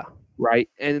 Yeah, right?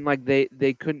 And like they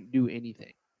couldn't do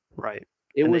anything. right.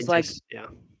 It And they was like just, yeah,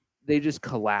 they just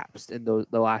collapsed in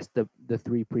the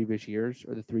three previous years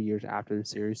or the 3 years after the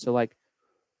series. So like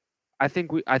I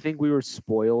think we were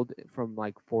spoiled from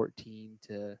like 14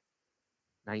 to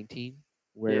 19,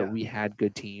 where Yeah. we had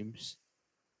good teams,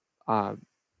 um,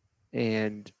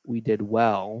 and we did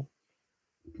well,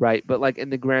 right? But like in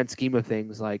the grand scheme of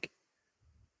things, like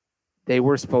they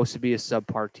were supposed to be a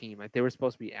subpar team. Like they were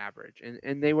supposed to be average,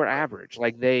 and they were average.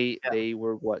 Like Yeah. they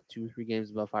were what 2 3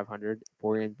 games above 500,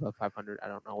 4 games above 500. I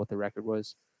don't know what the record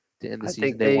was to end the I season.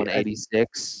 think They won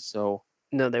 86, so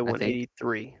no, they I won think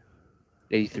 83.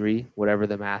 83, whatever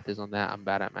the math is on that. I'm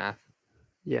bad at math.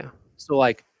 Yeah. So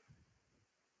like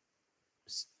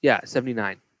yeah,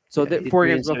 79. So Yeah, that 4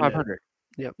 games and above 79. 500.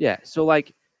 Yep. Yeah. So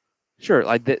like sure,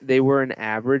 like they were an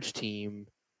average team,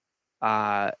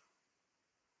 uh,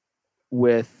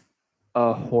 with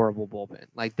a horrible bullpen.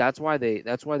 Like that's why they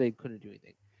couldn't do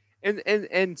anything.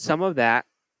 And some of that,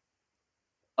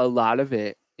 a lot of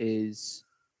it is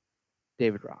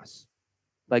David Ross.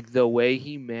 Like the way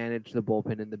he managed the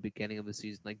bullpen in the beginning of the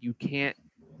season. Like you can't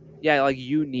yeah, like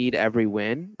you need every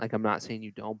win. Like I'm not saying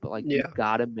you don't, but like you Yeah.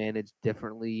 gotta manage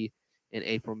differently in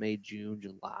April, May, June,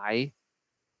 July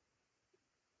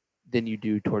than you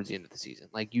do towards the end of the season.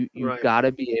 Like you Right.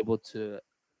 gotta be able to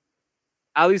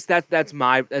at least that's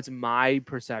my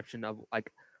perception of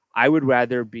like I would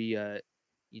rather be a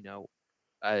you know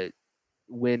a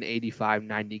win 85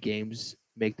 90 games,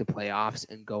 make the playoffs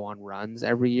and go on runs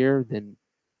every year than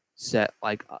set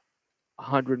like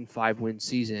 105 win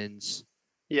seasons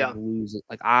and Yeah. lose it.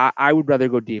 Like I would rather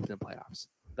go deep in the playoffs.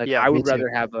 Like Yeah, I me would too. rather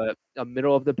have a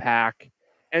middle of the pack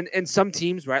and some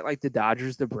teams, right, like the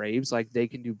Dodgers, the Braves, like they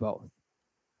can do both.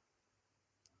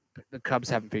 The Cubs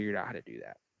haven't figured out how to do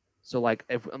that. So like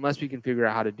if unless we can figure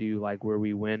out how to do like where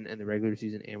we win in the regular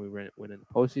season and we win in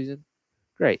the postseason,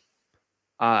 great.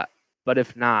 Uh, but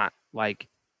if not, like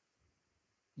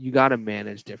you got to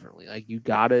manage differently. Like you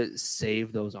got to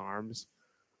save those arms.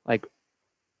 Like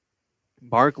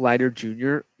Mark Leiter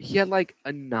Jr., he had like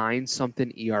a 9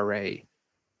 something ERA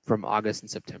from August and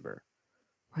September.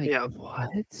 Like Yeah,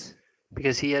 what?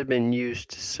 because he had been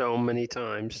used so many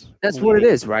times. That's what it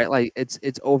is, right? Like it's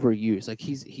overused. Like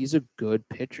he's a good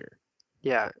pitcher.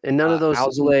 Yeah, and none of those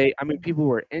Alzolay, I mean, people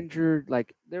were injured.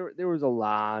 Like there was a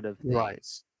lot of right.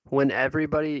 things. When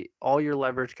all your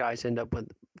leverage guys end up with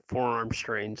forearm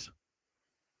strains,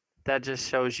 that just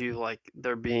shows you like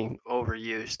they're being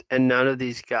overused. And none of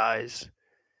these guys,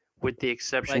 with the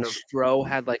exception Like of Stroh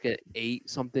had like an 8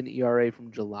 something ERA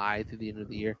from July through the end of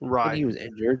the year, and right, he was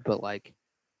injured. But like,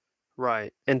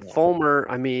 right. And yeah, Fulmer,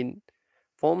 I mean,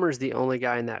 Fulmer's the only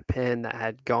guy in that pen that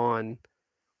had gone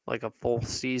like a full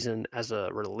season as a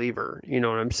reliever. You know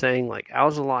what I'm saying? Like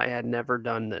Alzolay had never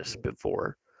done this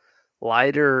before.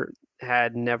 Leiter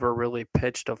had never really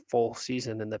pitched a full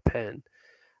season in the pen.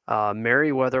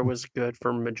 Merriweather was good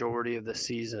for majority of the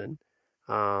season,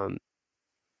 um,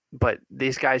 but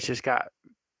these guys just got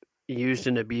used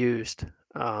and abused.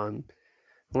 A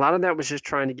lot of that was just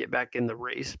trying to get back in the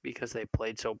race because they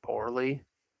played so poorly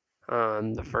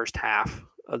the first half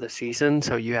of the season.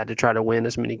 So you had to try to win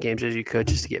as many games as you could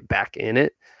just to get back in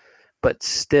it. But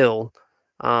still,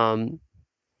 um,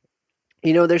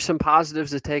 there's some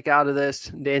positives to take out of this.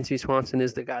 Dansby Swanson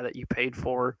is the guy that you paid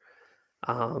for.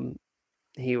 Um,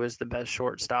 he was the best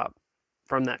shortstop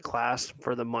from that class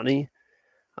for the money.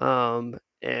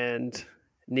 And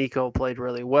Nico played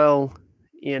really well.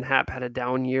 Ian Happ had a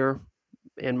down year,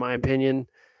 in my opinion.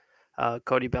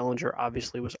 Cody Bellinger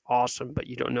obviously was awesome, but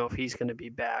you don't know if he's going to be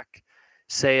back.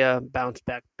 Seiya bounced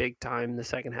back big time in the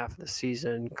second half of the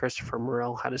season. Christopher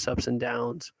Morel had his ups and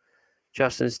downs.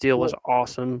 Justin Steele was well,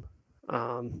 awesome. Go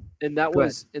ahead. and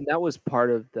that was part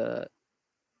of the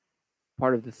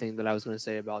thing that I was going to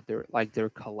say about their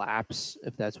collapse.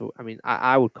 If that's what I mean,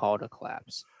 I would call it a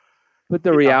collapse. But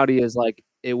the Yeah, reality is like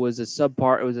it was a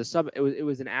subpar. It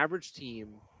was an average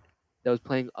team that was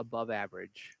playing above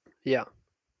average, yeah,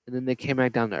 and then they came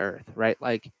back down to earth, right?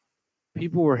 Like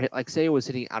people were hit. Like Seiya was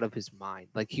hitting out of his mind.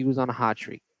 Like he was on a hot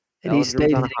streak. and he Bellinger was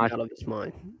stayed on a hitting hot. out of his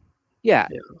mind. Yeah,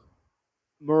 Yeah,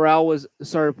 Morale was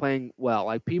started playing well.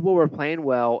 Like people were playing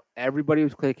well. Everybody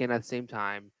was clicking at the same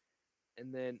time,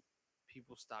 and then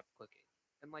people stopped clicking.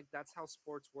 And like that's how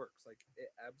sports works. Like it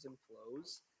ebbs and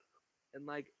flows. And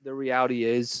like the reality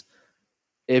is,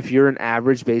 if you're an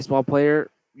average baseball player,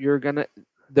 you're gonna.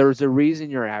 There's a reason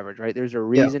you're average, right? There's a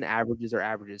yeah. reason averages are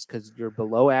averages because you're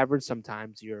below average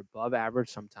sometimes, you're above average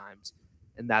sometimes,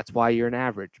 and that's why you're an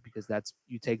average because that's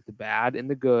you take the bad and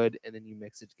the good and then you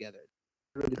mix it together.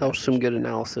 Really the That was some definition. good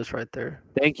analysis right there.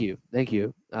 Thank you.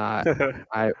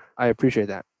 I appreciate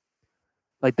that.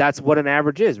 Like that's what an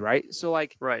average is, right? So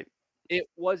like Right. it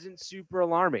wasn't super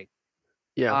alarming.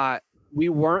 Yeah. Uh, we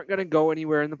weren't gonna go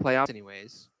anywhere in the playoffs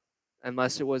anyways.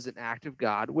 unless it was an act of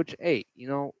God, which, hey, It's he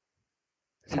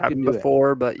could happened do it.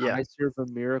 before, but yeah. I serve a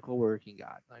miracle working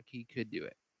God. Like, he could do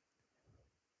it.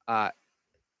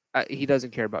 He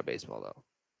doesn't care about baseball, though.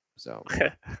 So,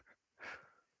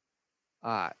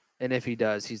 and if he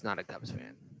does, he's not a Cubs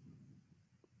fan.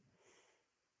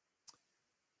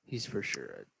 He's for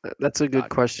sure. That's a good Dodger.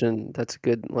 question. That's a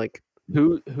good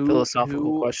Who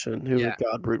philosophical question. Who yeah. would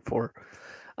God root for?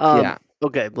 Yeah.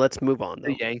 Okay, let's move on The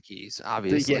though. Yankees, The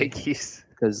obviously, Yankees.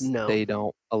 because No. they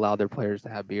don't allow their players to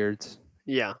have beards.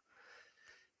 Yeah.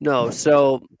 No.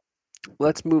 So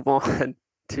let's move on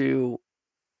to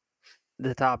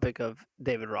the topic of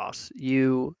David Ross.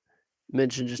 You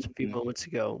mentioned just a few Mhm. moments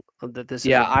ago that this is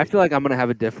Yeah, I feel like I'm gonna have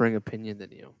a differing opinion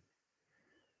than you.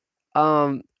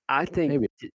 I think Maybe.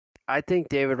 I think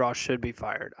David Ross should be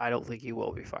fired. I don't think he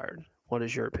will be fired. What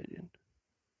is your opinion?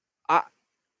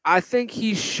 I think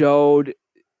he showed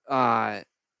uh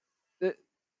it,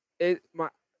 it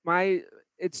my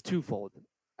it's twofold.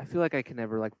 I feel like I can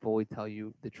never like fully tell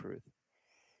you the truth.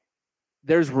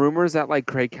 There's rumors that like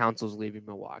Craig Counsell's leaving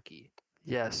Milwaukee.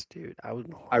 Yes, dude. I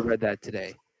would. I read that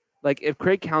today. Like, if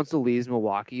Craig Counsell leaves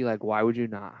Milwaukee, like, why would you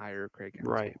not hire Craig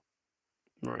Right.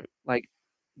 Counsell? Right. Like,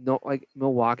 no, like,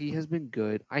 Milwaukee has been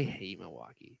good. I hate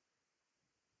Milwaukee.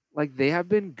 Like, they have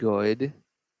been good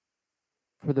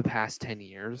for the past 10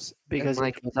 years. And Because he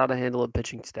like, knows how to handle a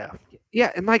pitching staff.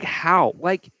 yeah, and like how?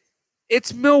 Like,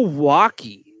 it's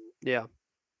Milwaukee. Yeah.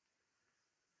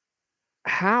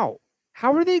 How?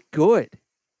 How are they good?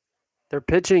 They're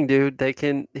pitching, dude.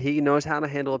 He knows how to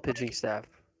handle a pitching staff.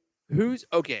 Who's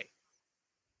okay?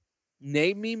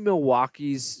 Name me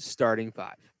Milwaukee's starting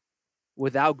five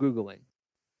without Googling.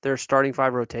 Their starting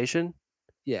five rotation: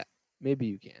 Yeah, maybe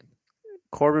you can.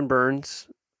 Corbin Burns,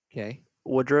 Okay.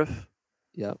 Woodruff,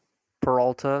 Yep.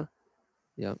 Peralta,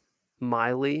 Yep.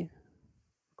 Miley,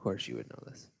 Of course you would know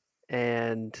this.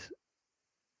 and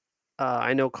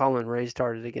I know Colin Ray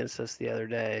started against us the other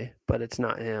day, but it's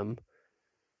not him.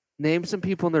 Name some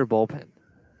people in their bullpen.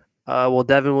 Well,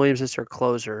 Devin Williams is their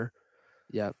closer.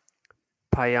 Yep.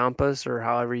 Payampas, or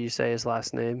however you say his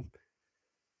last name.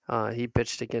 He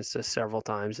pitched against us several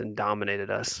times and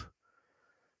dominated us.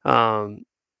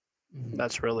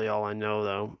 That's really all I know,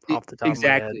 though, off the top of my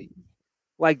head. Exactly.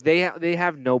 Like they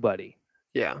have nobody.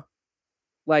 Yeah.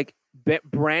 Like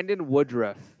Brandon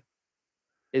Woodruff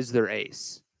is their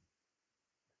ace.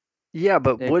 Yeah,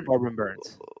 but And Corbin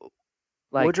Burns.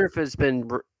 Like, Woodruff has been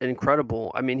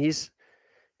incredible. I mean,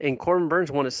 and Corbin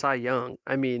Burns won a Cy Young.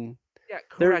 I mean, yeah,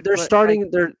 they're correct. they're But like, starting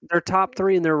their top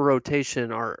three in their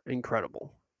rotation are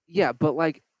incredible. yeah, but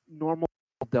like normal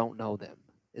people don't know them,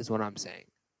 is what I'm saying.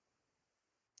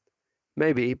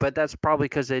 Maybe, but that's probably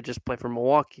because they just play for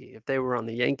Milwaukee. If they were on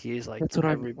the Yankees, like That's what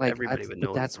I'm like. everybody would But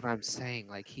know them. that's what I'm saying.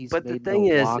 Like, he's But the made thing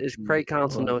is Milwaukee Craig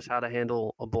Counsell good. knows how to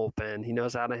handle a bullpen. He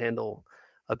knows how to handle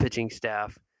a pitching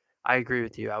staff. I agree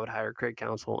with you. I would hire Craig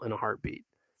Counsell in a heartbeat.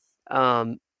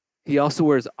 He also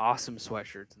wears awesome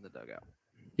sweatshirts in the dugout.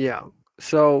 Yeah.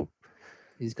 So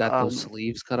He's got those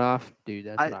sleeves cut off, dude.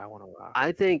 That's what I want to rock.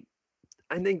 I think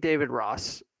David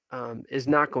Ross is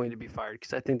not going to be fired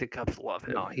because I think the Cubs love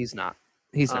him. No, he's not.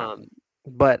 He's not.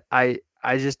 But I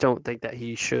just don't think that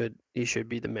he should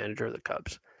be the manager of the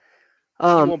Cubs. He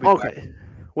won't be fired. Okay.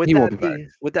 With He won't that be fired.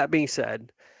 with that being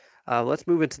said, let's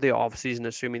move into the offseason,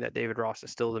 assuming that David Ross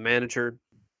is still the manager.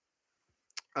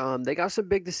 They got some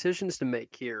big decisions to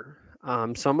make here.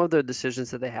 Some of the decisions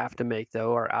that they have to make,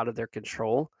 though, are out of their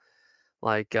control.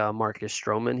 Like Marcus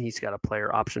Stroman, he's got a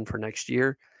player option for next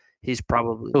year. He's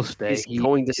He'll stay.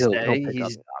 going to He'll stay. pick up He's the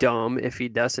option. dumb if he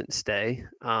doesn't stay.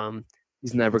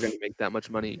 He's never going to make that much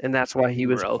money. And that's why he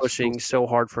was anywhere else. pushing so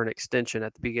hard for an extension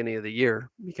at the beginning of the year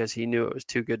because he knew it was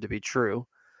too good to be true.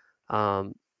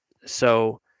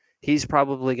 So he's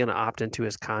probably going to opt into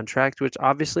his contract, which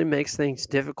obviously makes things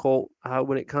difficult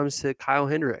when it comes to Kyle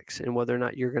Hendricks and whether or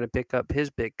not you're going to pick up his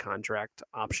big contract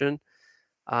option.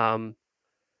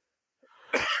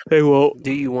 They will.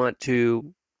 Do you want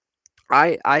to?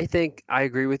 I think I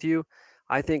agree with you.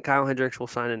 I think Kyle Hendricks will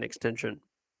sign an extension.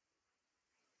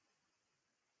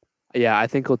 Yeah, I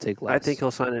think he'll take less. I think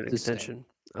he'll sign an extension.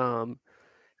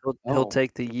 He'll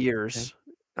take the years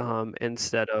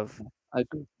instead of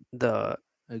the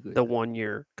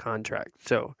 1-year contract.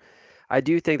 So I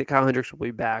do think that Kyle Hendricks will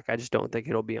be back. I just don't think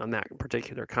it'll be on that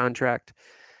particular contract.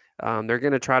 They're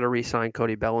going to try to re-sign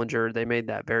Cody Bellinger. They made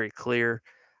that very clear.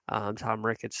 Tom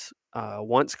Ricketts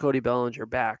wants Cody Bellinger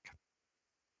back.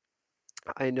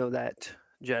 I know that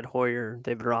Jed Hoyer,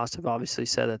 David Ross have obviously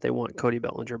said that they want Cody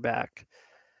Bellinger back.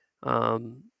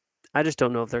 I just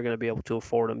don't know if they're going to be able to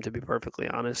afford him, to be perfectly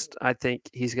honest. I think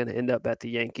he's going to end up at the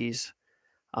Yankees.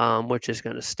 which is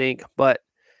going to stink. But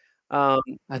um,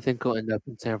 I think he'll end up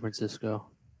in San Francisco.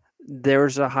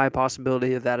 there's a high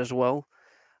possibility of that as well.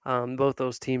 Both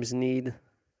those teams need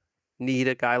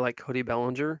a guy like Cody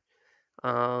Bellinger.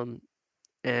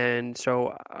 And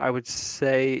so I would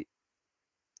say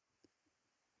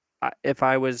if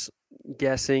I was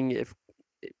guessing if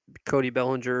Cody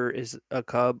Bellinger is a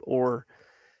Cub or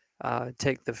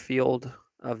take the field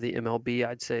of the MLB,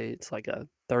 I'd say it's like a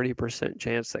 30%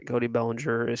 chance that Cody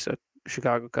Bellinger is a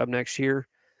Chicago Cub next year.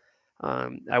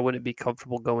 I wouldn't be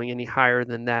comfortable going any higher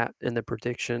than that in the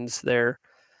predictions there.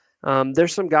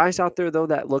 There's some guys out there, though,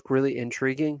 that look really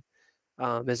intriguing.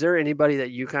 Is there anybody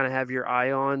that you kind of have your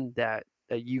eye on that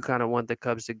you kind of want the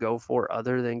Cubs to go for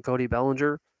other than Cody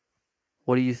Bellinger?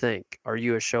 What do you think? Are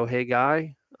you a Shohei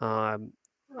guy?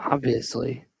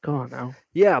 Obviously. Come on now.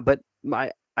 Yeah, but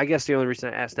I guess the only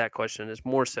reason I asked that question is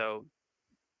more so.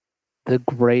 The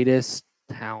greatest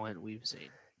talent we've seen.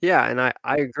 Yeah, and I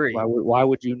agree. Why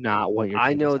would you not want your team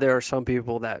I know to there sign? are some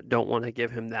people that don't want to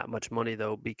give him that much money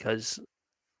though because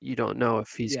you don't know if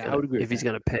he's Yeah, I would agree with that.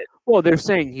 gonna pitch. Well, they're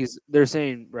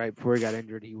saying right before he got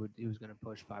injured he was going to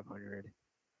push 500.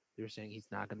 They're saying he's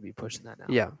not going to be pushing that now.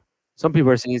 Yeah, Some people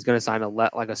are saying he's going to sign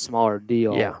a smaller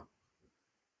deal. yeah.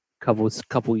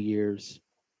 Couple years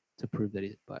to prove that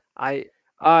he's. But I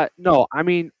no, I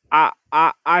mean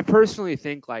I personally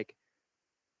think like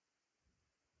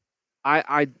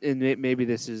maybe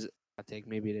this is I think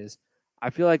maybe it is. I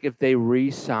feel like if they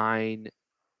re-sign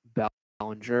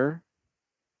Bellinger,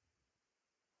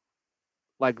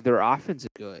 like their offense is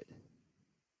good.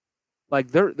 Like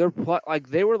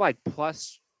they were like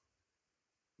plus.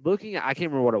 Looking at I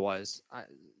can't remember what it was.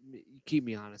 Keep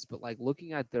me honest, but like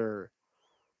looking at their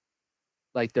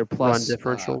run plus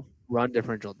differential. run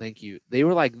differential. Thank you. They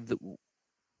were like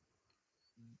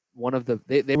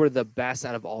they were the best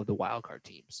out of all the wild card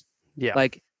teams. Yeah,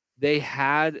 Like they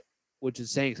had, which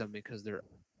is saying something because their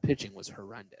pitching was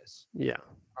horrendous. yeah,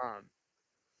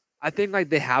 I think like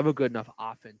they have a good enough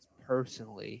offense.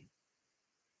 Personally,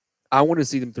 I want to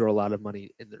see them throw a lot of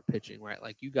money in their pitching. Right,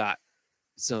 like you got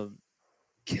some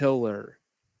killer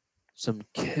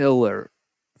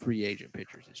free agent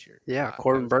pitchers this year. yeah.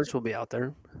 Corbin Burns will be out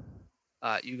there.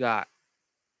 You got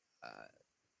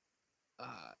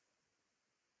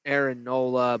Aaron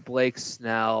Nola, Blake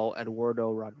Snell,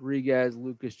 Eduardo Rodriguez,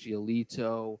 Lucas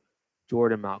Giolito,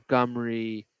 Jordan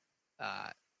Montgomery.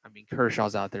 I mean,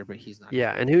 Kershaw's out there, but he's not.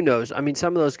 Yeah, and who knows? I mean,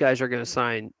 some of those guys are going to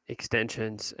sign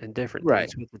extensions and different Right.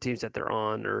 things with the teams that they're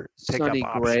on or pick Sonny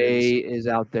up Gray options. is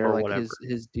out there, or like whatever.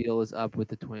 his deal is up with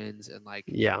the Twins, and like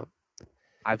Yeah,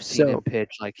 I've seen So- him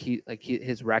pitch.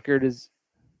 His record is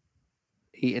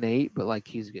 8-8, but like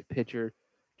he's a good pitcher.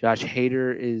 Josh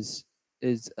Hader is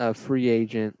a free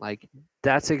agent. Like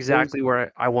that's exactly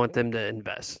where I want them to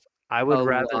invest. I would a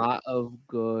rather. lot of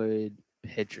good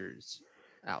pitchers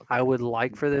out there. I would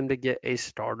like for them to get a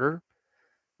starter.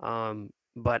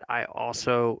 But I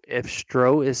also, if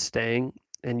Stroh is staying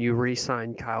and you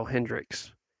re-sign Kyle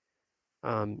Hendricks,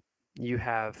 you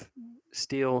have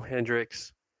Steele,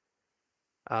 Hendricks,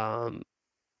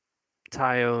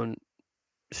 Tyone,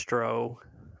 Stroh,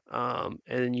 and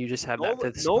then you just have that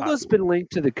fifth spot, Nola's been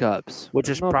linked to the Cubs, which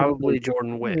is probably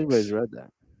Jordan Wicks. Anybody's read that?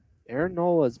 Aaron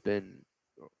Nola's been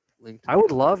linked. I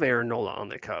would love Aaron Nola on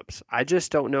the Cubs. I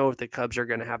just don't know if the Cubs are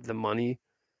going to have the money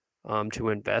to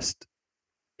invest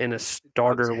in a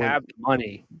starter. Cubs have the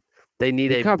money. They need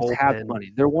The a Cubs bullpen. have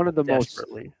money. They're one of the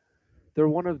desperately. They're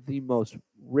one of the most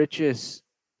richest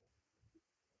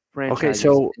franchises. Okay,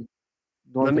 so in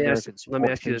North let me American ask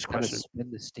sports. you this They kinda question.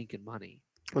 Spend the stinking money.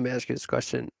 Let me ask you this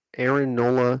question: Aaron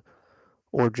Nola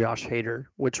or Josh Hader?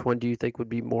 Which one do you think would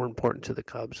be more important to the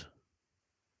Cubs?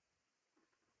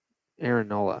 Aaron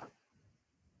Nola.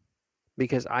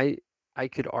 Because I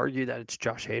could argue that it's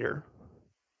Josh Hader.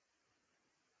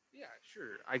 Yeah,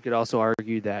 sure. I could also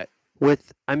argue that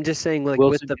I'm just saying, like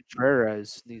Wilson with the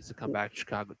Contreras needs to come back to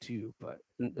Chicago too, but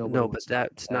no, but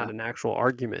that's not an actual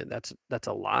argument. That's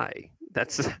a lie.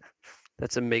 That's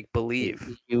a make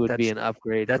believe. He would be an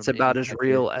upgrade. That's from about any as catcher.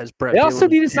 real as Brett. They also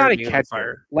Dillon's need to sign hair a being on catcher.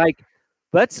 fire. Like,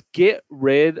 let's get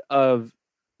rid of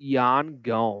Jan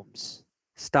Gomes.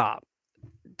 Stop!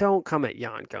 Don't come at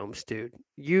Jan Gomes, dude.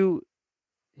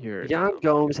 Here, Jan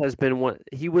Gomes has been one.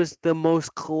 He was the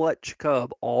most clutch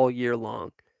Cub all year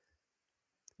long.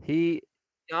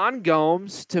 Jan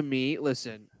Gomes to me.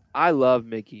 Listen, I love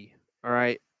Mickey. All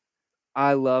right,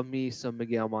 I love me some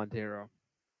Miguel Montero.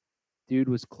 Dude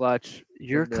was clutch.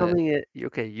 You're coming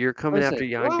after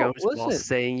Jan Gomes while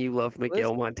saying you love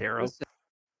Miguel Montero.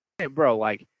 Listen, bro,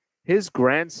 like his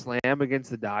grand slam against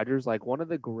the Dodgers, like one of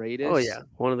the greatest. Oh yeah,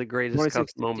 one of the greatest Cub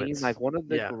 2016, moments. like one of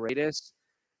the greatest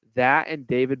that and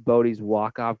David Bodie's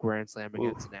walk-off grand slam Ooh,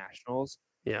 against Nationals,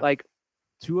 yeah, like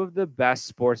two of the best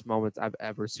sports moments I've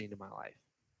ever seen in my life.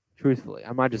 Truthfully,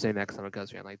 I'm not just saying that because I'm a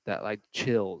Cubs fan. Like that, like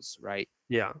chills, right?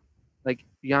 yeah. Like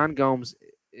Jan Gomes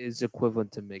is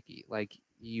equivalent to Mickey. Like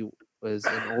he was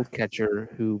an old catcher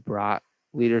who brought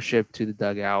leadership to the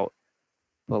dugout,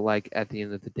 but like at the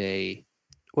end of the day,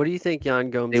 What do you think Jan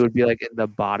they Gomes? would be like in the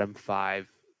bottom 5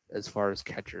 as far as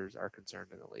catchers are concerned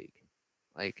in the league.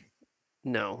 Like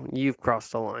No, you've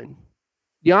crossed the line.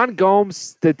 Jan Gomes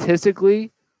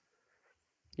statistically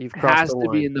You've crossed has the to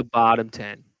be line. in the bottom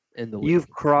 10 in the You've league.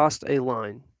 crossed a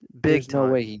line, big There's no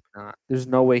time. way he's not. There's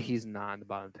no way he's not in the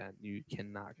bottom 10. You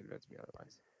cannot convince me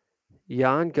otherwise.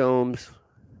 Jan Gomes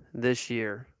this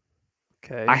year.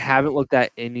 I Okay. haven't looked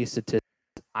at any statistics.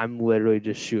 I'm literally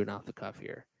just shooting off the cuff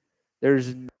here. There's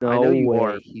I no know you way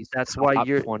are. he's That's why top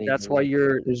you're 20 in the that's why league.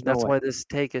 you're There's no that's way. why this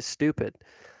take is stupid.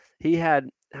 He had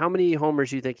how many homers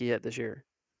do you think he hit this year?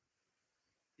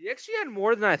 He actually had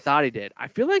more than I thought he did. I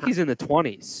feel like he's in the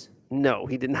 20s. No,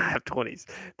 he did not have 20s.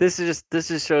 This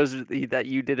just shows that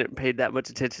you didn't pay that much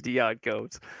attention to Jan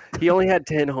Gomes. He only had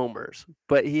 10 homers,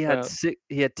 but he had No.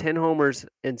 he had 10 homers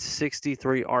and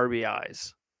 63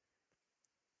 RBIs.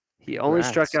 He only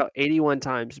struck Congrats. out 81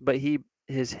 times, but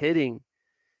his hitting,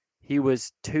 he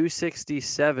was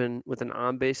 267 with an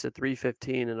on base of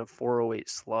 315 and a 408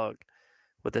 slug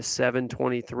with a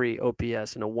 723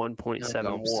 OPS and a Jan 1.7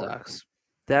 Gomes WAR. sucks.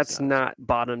 That's sucks. not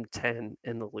bottom 10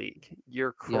 in the league.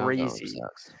 You're Jan Gomes crazy.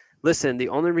 sucks. Listen, the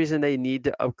only reason they need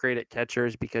to upgrade at catcher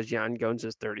is because Jan Gomes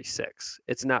is 36.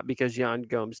 It's not because Jan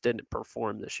Gomes didn't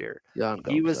perform this year. Jan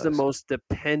He Gomes was the sucks. most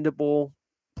dependable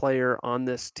player on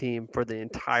this team for the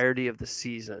entirety of the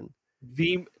season.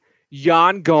 The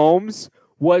Jan Gomes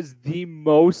was the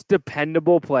most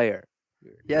dependable player.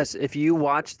 Yes, if you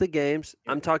watch the games,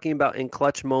 I'm talking about in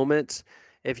clutch moments.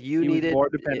 If you He was needed more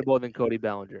dependable than Cody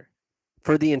Bellinger.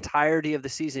 for the entirety of the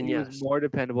season, He yes. was more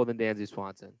dependable than Dansby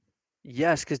Swanson.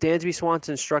 Yes, because Dansby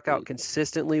Swanson struck out Dude.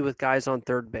 consistently with guys on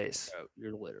third base. Bro,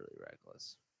 you're literally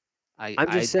reckless. I'm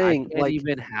just I saying, can't like,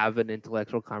 even have an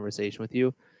intellectual conversation with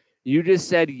you. You just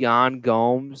said Jan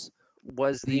Gomes,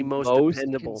 was the the most most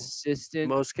dependable, consistent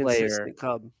most player. consistent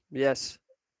Cub. Yes.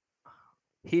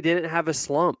 He didn't have a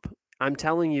slump. I'm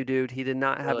telling you, dude, he did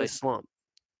not have a Really? slump.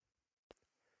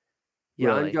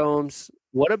 Jan Really? Gomes,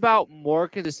 What about more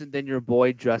consistent than your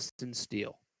boy Justin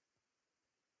Steele?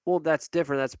 well, that's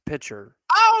different. That's pitcher.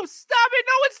 Oh, stop it.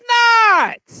 No, it's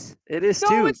not. It is No,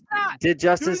 too. it's not. Did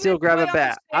Justin Dude, Steele they grab play a on the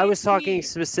bat? I same was talking team.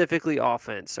 specifically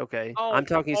offense, okay? I'm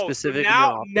talking So specifically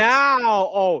now,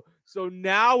 offense. so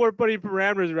now we're putting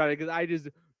parameters around it because I just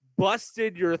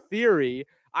busted your theory.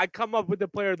 I come up with a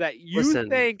player that you Listen,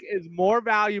 think is more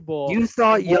valuable. You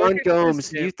thought and more Jan Gomes.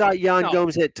 consistent. You thought Jan No.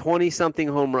 Gomes hit 20-something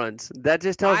home runs. That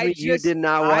just tells me you did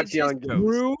not watch Jan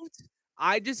Gomes.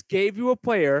 I just gave you a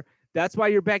player. That's why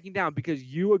you're backing down because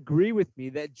you agree with me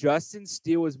that Justin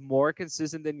Steele is more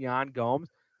consistent than Jan Gomes.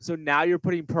 So now you're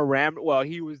putting parameter. Well,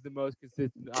 he was the most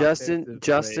consistent.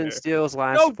 Justin Steele's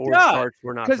last No, 4 duh. starts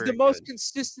were not Because very the most good.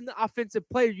 consistent offensive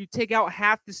player, you take out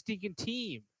half the stinking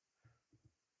team.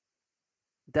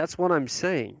 That's what I'm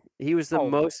saying. He was the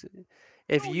most.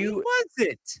 If No, you he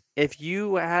wasn't. if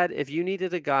you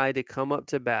needed a guy to come up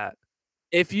to bat,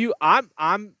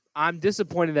 I'm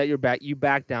disappointed that you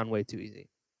back down way too easy.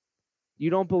 You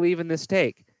don't believe in this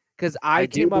take because I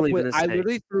do came up believe in with. this I take.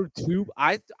 literally threw two.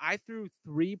 I threw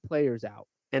 3 players out,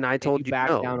 and I told you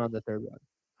backed no. down on the third one.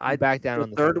 I backed down the on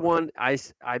the third one. I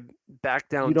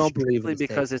backed down You don't believe in strictly this take.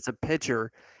 because it's a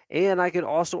pitcher, and I could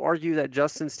also argue that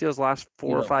Justin Steele's last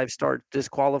 4 or 5 starts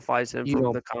disqualifies him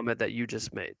from the comment that you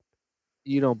just made.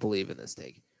 You don't believe in this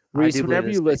take. I Reese, do believe whenever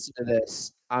in you this listen to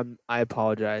this, I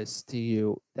apologize to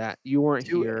you that you weren't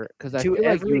here because I to feel like you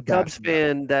every were Cubs backing up.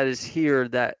 fan that is here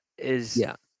that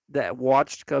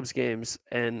watched Cubs games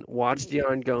and watched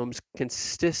Jan Gomes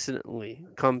consistently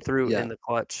come through in the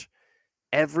clutch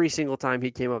every single time he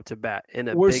came up to bat in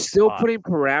a We're big still spot. putting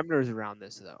parameters around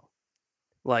this though.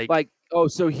 Like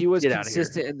so he was get outta here.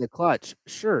 consistent in the clutch.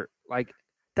 Sure.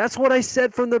 That's what I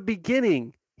said from the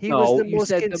beginning. He was the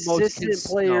most consistent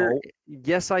player. No,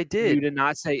 Yes, I did. you did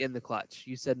not say in the clutch.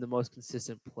 You said the most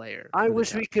consistent player. I for the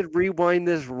wish we Cubs. could rewind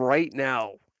this right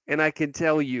now, and I can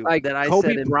tell you that I Kobe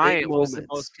said in Bryant big was the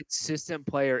moments. most consistent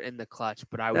player in the clutch,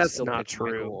 but I would That's still not pick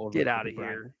true. Michael over Get out Kobe of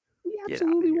Bryant. here. He Get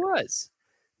absolutely outta here. was.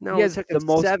 No, He it has took the him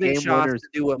most 7 game shots winners. to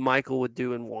do what Michael would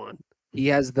do in 1. He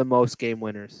has the most game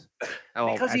winners.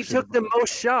 Because he took the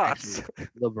most shots.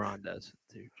 LeBron does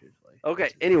too, truthfully. Okay,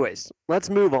 anyways, let's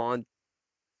move on.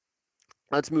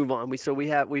 let's move on.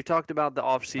 We've talked about the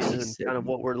offseason He and said kind of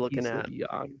what we're he looking said at.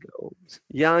 Jan Gomes.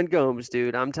 Jan Gomes,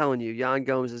 dude, I'm telling you, Jan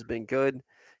Gomes has been good.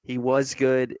 He was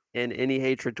good, and any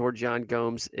hatred towards Jan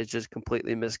Gomes is just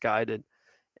completely misguided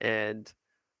and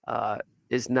uh,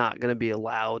 is not going to be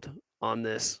allowed on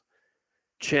this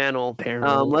channel.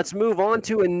 Apparently, Let's move on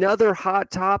to another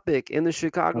hot topic in the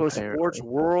Chicago sports apparently.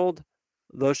 world,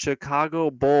 the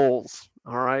Chicago Bulls.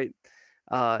 All right.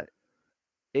 Uh,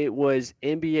 it was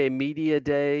NBA Media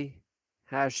Day,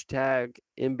 hashtag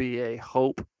NBA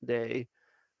Hope Day.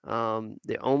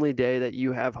 The only day that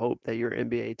you have hope that your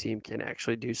NBA team can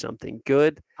actually do something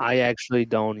good. I actually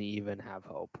don't even have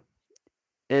hope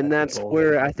And that the that's Bulls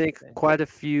where will I do think anything. quite a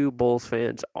few Bulls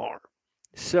fans are.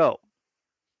 So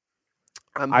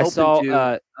I'm I hoping saw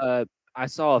to. I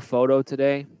saw a photo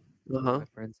today. Uh-huh. My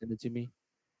friend sent it to me.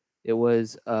 It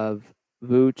was of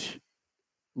Vooch,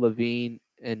 Levine,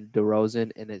 and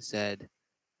DeRozan, and it said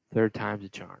third time's a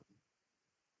charm.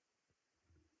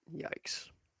 Yikes.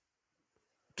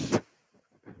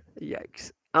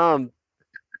 Yikes.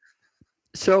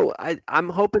 So I'm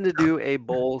hoping to do a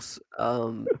Bulls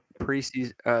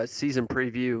preseason season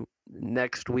preview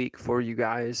next week for you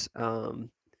guys.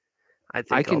 I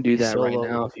I think I'll can do be that right solo.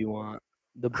 now if you want.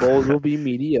 The Bulls will be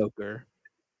mediocre.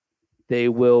 They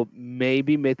will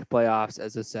maybe make the playoffs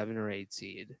as a 7 or 8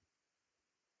 seed.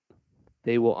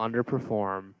 They will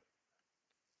underperform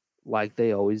like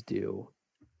they always do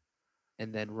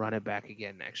and then run it back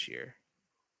again next year.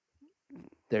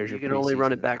 There's You your can only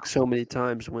run preseason it back analysis. so many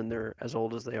times when they're as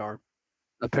old as they are.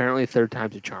 Apparently, third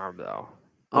time's a charm, though,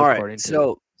 All right. according to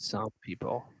So some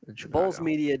people in Bulls Chicago.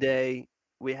 Media Day,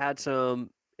 we had some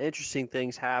interesting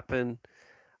things happen.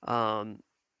 Um,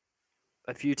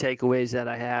 a few takeaways that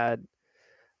I had.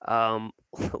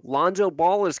 Lonzo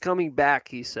Ball is coming back,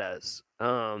 he says.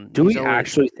 Do He's we only,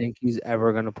 actually think he's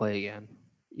ever going to play again?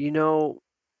 you know,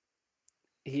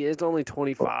 he is only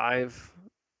 25,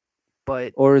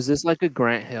 but Or is this like a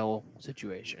Grant Hill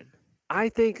situation? I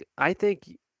think I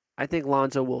think I think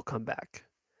Lonzo will come back.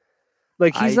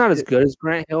 Like, he's I not as d- good as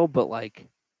Grant Hill, but like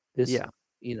this, yeah,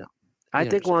 you know, I you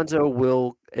think understand. Lonzo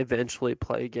will eventually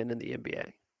play again in the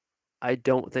NBA. I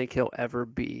don't think he'll ever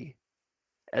be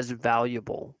as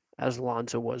valuable as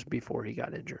Lonzo was before he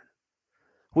got injured,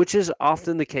 which is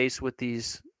often the case with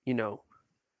these,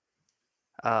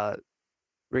 uh,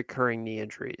 recurring knee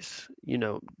injuries.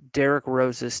 Derrick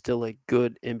Rose is still a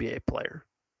good NBA player.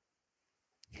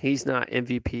 He's not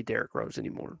MVP Derrick Rose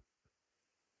anymore.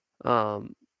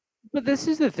 Um, But this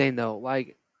is the thing, though.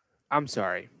 Like, I'm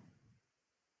sorry.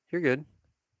 you're good.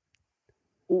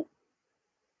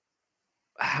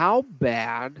 How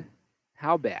bad,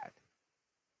 how bad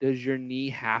does your knee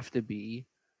have to be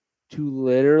to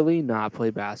literally not play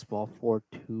basketball for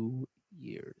 2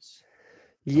 years?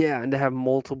 Yeah, and to have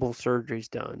multiple surgeries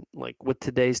done, like with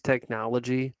today's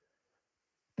technology,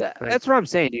 like That's what I'm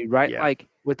saying, dude. Right? yeah,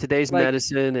 with today's Like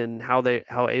medicine and how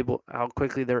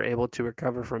quickly they're able to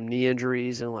recover from knee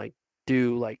injuries and like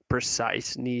do like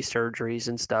precise knee surgeries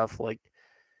and stuff, like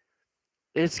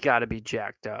it's got to be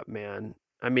jacked up, man.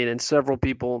 I mean, and several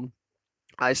people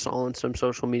I saw on some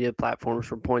social media platforms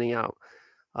were pointing out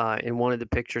in one of the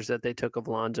pictures that they took of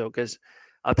Lonzo because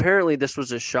apparently this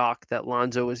was a shock that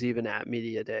Lonzo was even at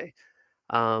media day.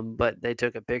 But they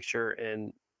took a picture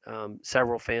and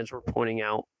several fans were pointing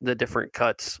out the different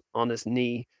cuts on his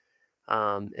knee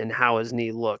and how his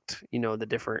knee looked.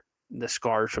 The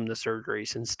scars from the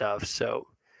surgeries and stuff. So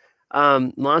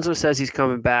Lonzo says he's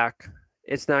coming back.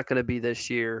 It's not going to be this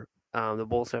year. The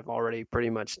Bulls have already pretty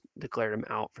much declared him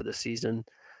out for the season.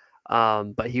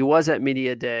 But he was at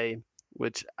media day,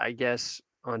 which I guess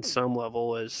on some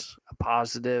level is a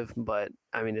positive. But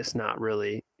I mean, it's not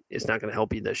going to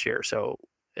help you this year. So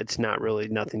it's not really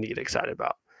nothing to get excited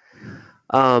about.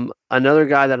 Another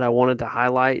guy that I wanted to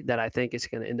highlight that I think is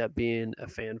going to end up being a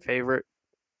fan favorite,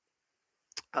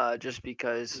 just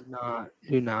because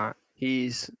do not.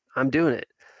 I'm doing it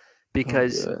Don't do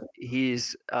because it.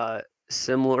 he's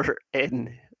similar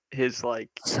in his like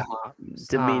Stop. Stop.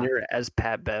 demeanor as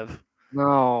Pat Bev.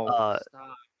 No. Uh,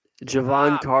 Stop.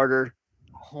 Javon Stop. Carter.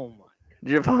 Oh my.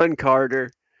 Javon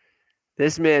Carter.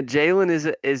 This man,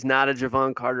 Jalen is not a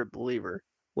Javon Carter believer.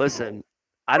 Listen,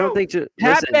 I don't Bro, think.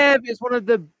 Pat Listen. Bev is one of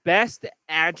the best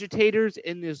agitators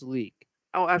in this league.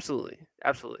 Oh, absolutely,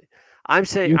 absolutely. I'm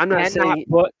saying You I'm not cannot saying.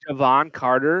 put Javon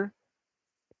Carter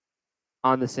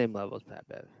on the same level as Pat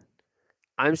Bev.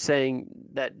 I'm saying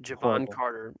that Horrible.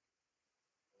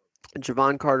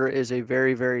 Javon Carter is a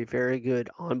very, very, very good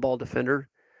on-ball defender.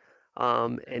 I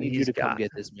And need you to come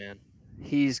get this man.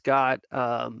 he's got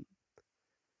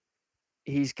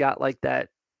he's got like that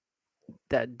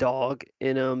dog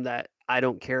in him that I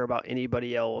don't care about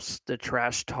anybody else. The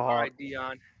trash All talk. right,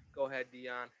 Dion. Go ahead,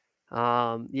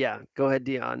 Dion. Yeah, go ahead,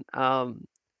 Dion.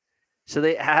 So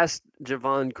they asked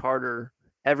Javon Carter.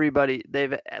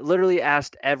 They've literally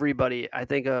asked everybody. I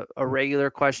think a regular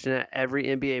question at every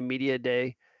NBA media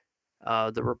day.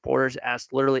 The reporters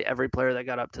asked literally every player that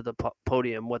got up to the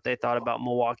podium what they thought about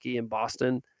Milwaukee and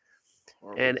Boston,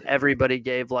 and everybody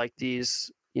gave like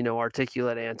these,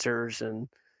 articulate answers and,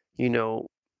 you know,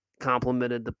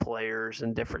 complimented the players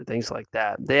and different things like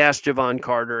that. They asked Javon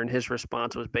Carter, and his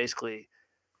response was basically,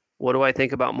 "What do I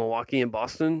think about Milwaukee and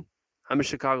Boston? I'm a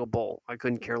Chicago Bull. I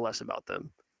couldn't care less about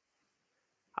them."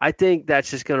 I think that's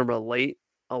just going to relate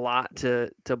a lot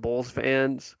to Bulls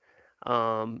fans.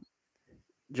 Um,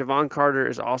 Javon Carter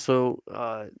is also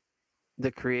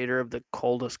the creator of the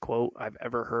coldest quote I've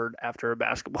ever heard after a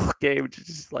basketball game, which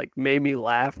just like made me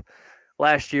laugh.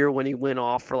 Last year when he went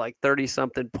off for like 30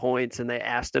 something points and they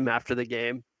asked him after the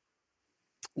game,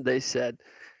 they said,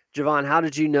 "Javon, how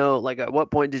did you know? Like, at what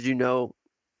point did you know,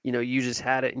 you just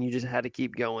had it and you just had to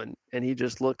keep going?" And he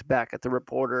just looked back at the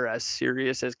reporter as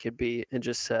serious as could be and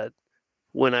just said,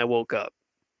 "When I woke up."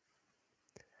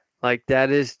 Like,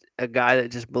 that is a guy that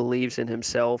just believes in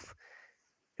himself.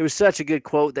 It was such a good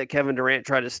quote that Kevin Durant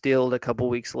tried to steal it a couple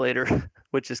weeks later,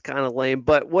 which is kind of lame,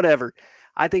 but whatever.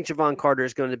 I think Javon Carter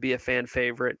is going to be a fan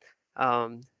favorite.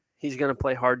 Um, he's going to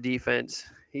play hard defense.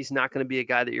 He's not going to be a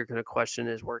guy that you're going to question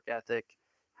his work ethic.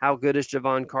 How good is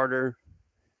Javon Carter?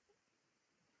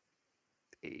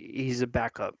 He's a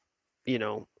backup.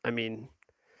 I mean,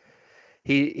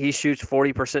 he shoots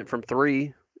 40% from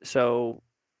three. So,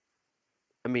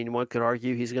 I mean, one could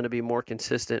argue he's going to be more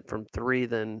consistent from three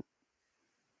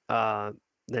uh,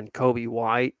 than Kobe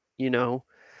White. He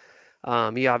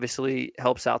obviously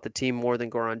helps out the team more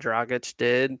than Goran Dragic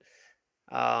did.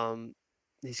 Um,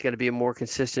 he's going to be a more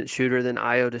consistent shooter than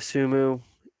Ayo Dosunmu.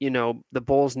 The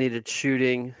Bulls needed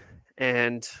shooting,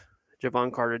 and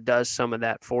Javon Carter does some of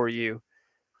that for you.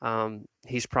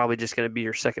 He's probably just going to be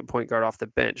your second point guard off the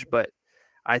bench, but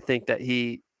I think that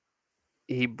he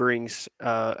brings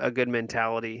a good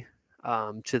mentality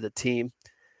to the team.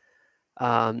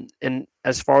 And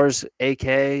as far as AK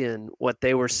and what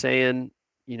they were saying,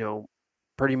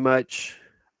 pretty much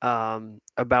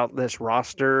about this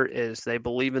roster is they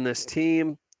believe in this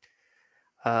team.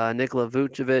 Nikola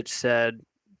Vucevic said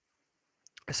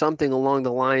something along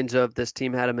the lines of this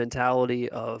team had a mentality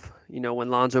of, when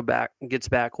Lonzo gets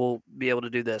back, we'll be able to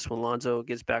do this. When Lonzo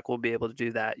gets back, we'll be able to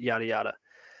do that, yada, yada.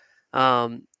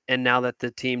 And now that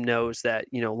the team knows that,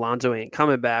 Lonzo ain't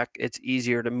coming back, it's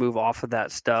easier to move off of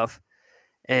that stuff.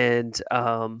 And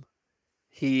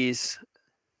he's,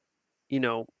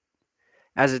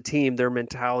 as a team, their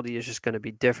mentality is just going to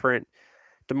be different.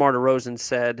 DeMar DeRozan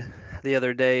said the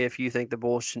other day, if you think the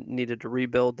Bulls needed to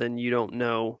rebuild, then you don't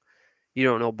know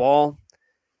ball.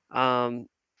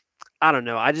 I don't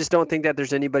know. I just don't think that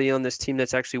there's anybody on this team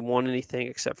that's actually won anything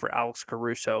except for Alex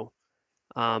Caruso,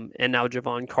 and now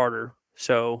Javon Carter.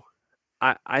 So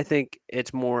I think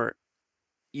it's more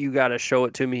you got to show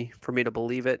it to me for me to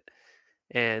believe it.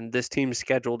 And this team's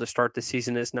schedule to start the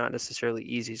season is not necessarily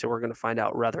easy, so we're going to find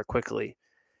out rather quickly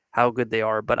how good they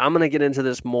are. But I'm going to get into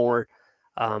this more,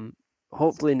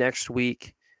 hopefully next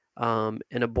week,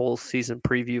 in a Bulls season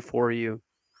preview for you.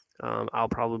 I'll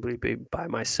probably be by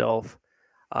myself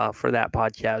for that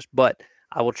podcast, but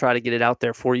I will try to get it out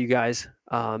there for you guys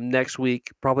next week,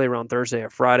 probably around Thursday or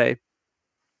Friday.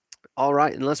 All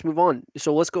right, and let's move on.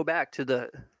 So let's go back to the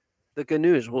good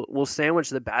news. We'll sandwich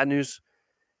the bad news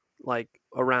like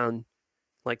around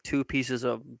like two pieces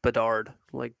of Bedard,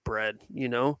 like bread.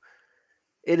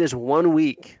 It is 1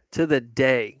 week to the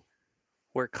day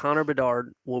where Connor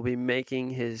Bedard will be making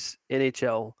his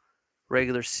NHL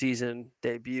regular season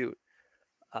debut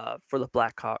for the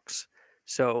Blackhawks.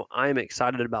 So I'm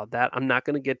excited about that. I'm not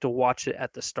going to get to watch it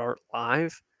at the start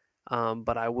live,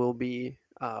 but I will be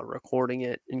recording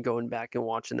it and going back and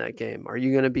watching that game. Are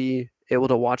you going to be able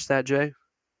to watch that, Jay?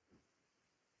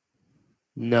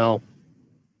 No.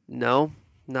 No,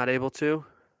 not able to.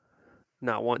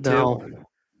 Not want to. No.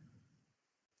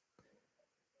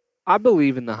 I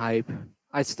believe in the hype.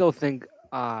 I still think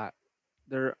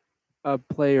they're a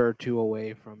player or two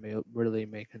away from really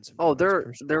making some Oh,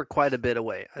 noise. they're quite a bit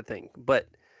away, I think. But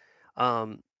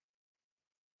um,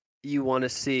 you want to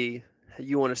see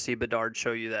Bedard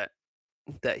show you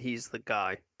that he's the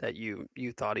guy that you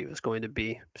thought he was going to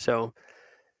be. So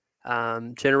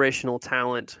generational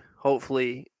talent.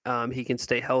 Hopefully, he can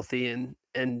stay healthy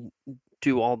and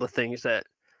do all the things that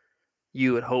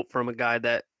you would hope from a guy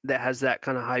that has that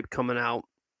kind of hype coming out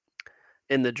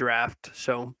in the draft.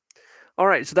 So, all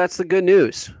right, so that's the good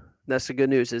news. that's the good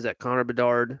news is that Connor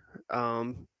Bedard,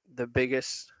 the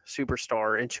biggest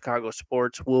superstar in Chicago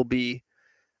sports, will be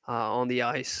on the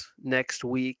ice next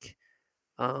week.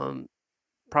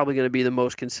 Probably going to be the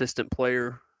most consistent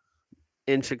player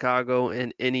in Chicago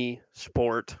in any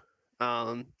sport.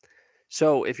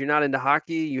 So if you're not into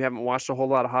hockey, you haven't watched a whole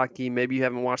lot of hockey, maybe you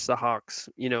haven't watched the Hawks,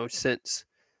 since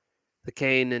the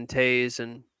Kane and Tays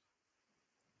and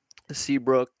the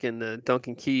Seabrook and the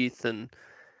Duncan Keith and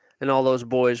all those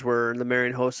boys were the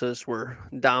Marion Hosas were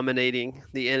dominating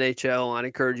the NHL. I'd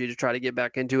encourage you to try to get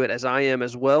back into it as I am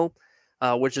as well,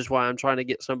 which is why I'm trying to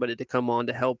get somebody to come on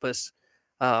to help us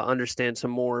understand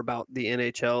some more about the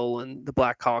NHL and the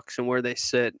Blackhawks and where they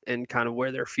sit and kind of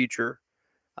where their future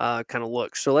kind of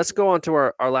looks. So let's go on to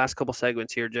our last couple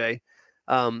segments here, Jay.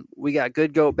 We got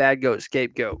good goat, bad goat,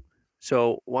 scapegoat.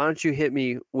 So why don't you hit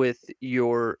me with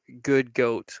your good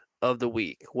goat of the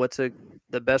week? What's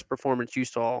the best performance you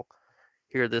saw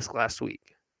here this last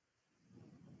week?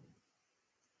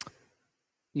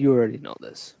 You already know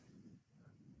this.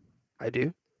 I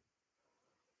do.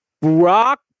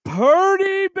 Brock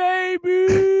Purdy, baby!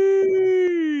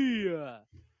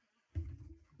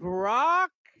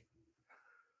 Brock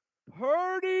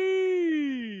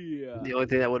Purdy! The only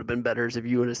thing that would have been better is if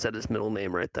you would have said his middle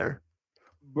name right there.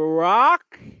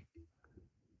 Brock.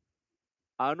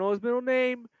 I don't know his middle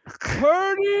name.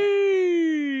 Purdy!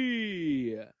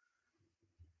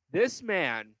 This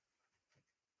man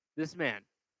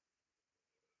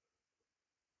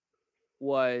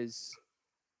was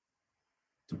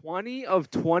 20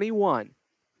 of 21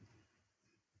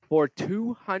 for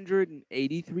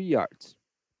 283 yards.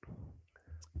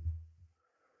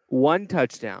 1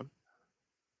 touchdown.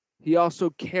 He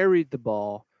also carried the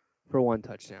ball for 1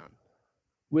 touchdown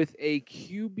with a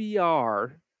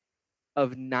QBR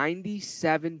of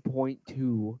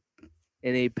 97.2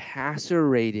 and a passer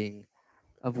rating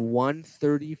of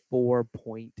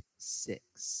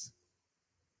 134.6.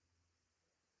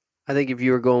 I think if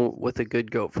you were going with a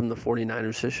good goat from the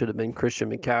 49ers, it should have been Christian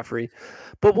McCaffrey.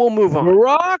 But we'll move on.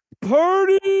 Brock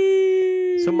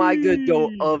Purdy! So my good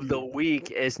goat of the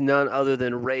week is none other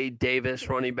than Ray Davis,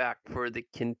 running back for the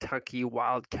Kentucky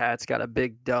Wildcats. Got a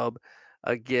big dub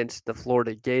against the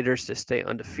Florida Gators to stay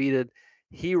undefeated.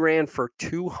 He ran for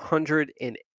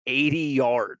 280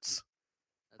 yards,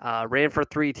 ran for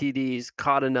 3 TDs,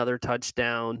 caught another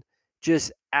touchdown,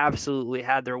 just absolutely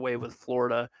had their way with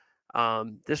Florida.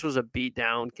 This was a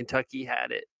beatdown. Kentucky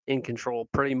had it in control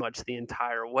pretty much the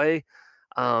entire way.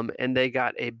 And they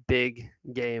got a big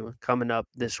game coming up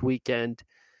this weekend.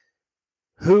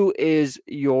 Who is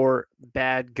your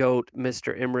bad goat,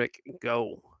 Mr. Emmerich?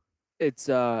 Go. It's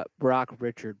Brock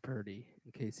Richard Purdy,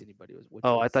 in case anybody was.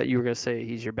 I thought you were going to say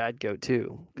he's your bad goat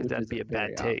too, because that'd be a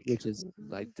bad take. Which is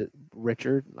like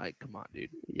Richard. Like, come on, dude.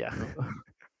 Yeah.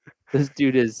 This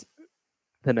dude is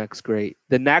the next great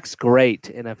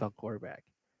NFL quarterback.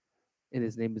 And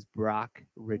his name is Brock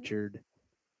Richard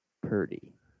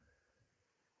Purdy.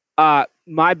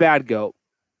 My bad goat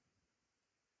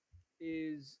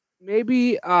is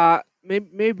maybe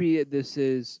this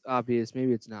is obvious,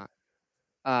 maybe it's not.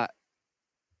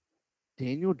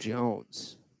 Daniel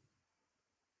Jones.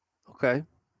 Okay.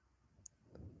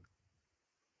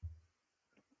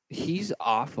 He's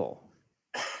awful.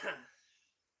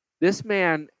 This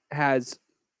man has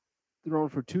thrown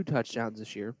for 2 touchdowns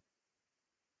this year.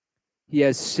 He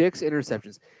has 6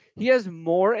 interceptions. He has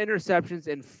more interceptions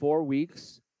in 4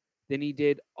 weeks than he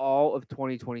did all of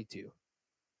 2022.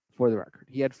 For the record,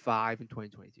 he had 5 in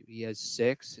 2022. He has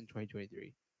 6 in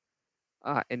 2023.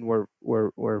 And we're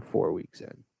 4 weeks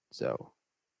in. So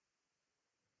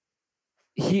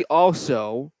he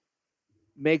also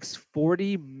makes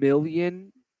 $40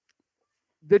 million.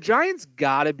 The Giants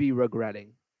gotta be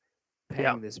regretting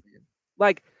paying this man.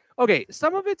 Like, okay,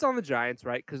 some of it's on the Giants,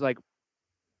 right? Because like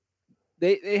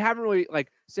they haven't really,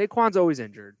 like, Saquon's always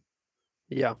injured.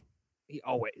 Yeah. He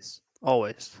always.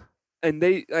 And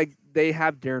they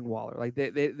have Darren Waller. Like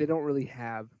they don't really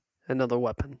have another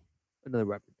weapon.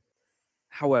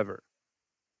 However,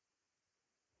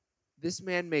 this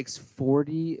man makes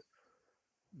 $40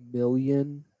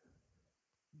 million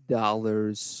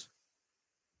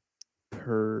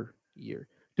per year.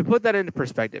 To put that into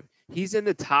perspective, he's in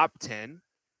the top 10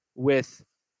 with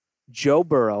Joe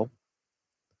Burrow,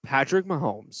 Patrick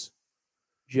Mahomes,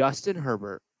 Justin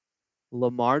Herbert,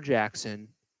 Lamar Jackson,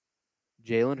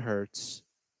 Jalen Hurts,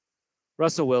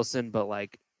 Russell Wilson, but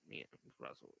like, man,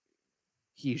 Russell,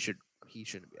 he shouldn't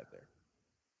be up there.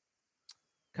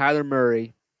 Kyler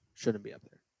Murray shouldn't be up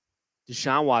there.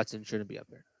 Deshaun Watson shouldn't be up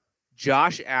there.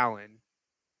 Josh Allen,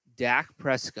 Dak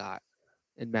Prescott,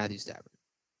 and Matthew Stafford.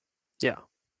 Yeah.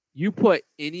 You put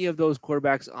any of those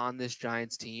quarterbacks on this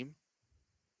Giants team,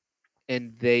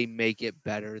 and they make it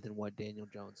better than what Daniel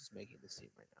Jones is making this team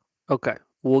right now. Okay,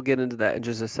 we'll get into that in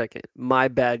just a second. My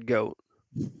bad goat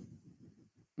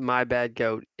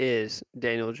is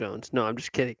Daniel Jones. No, I'm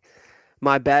just kidding.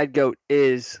 My bad goat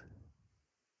is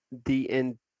the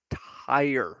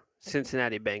entire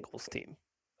Cincinnati Bengals team.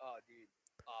 Oh, dude,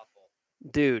 awful.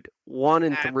 Dude,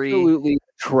 1-3. Absolutely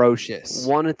atrocious.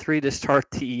 1-3 to start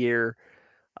the year.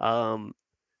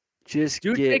 Just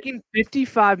Dude, get making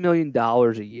 $55 million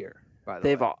a year. By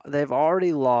the way, they've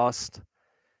already lost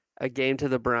a game to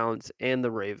the Browns and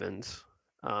the Ravens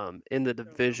in the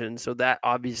division, so that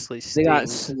obviously they got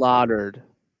stings. slaughtered.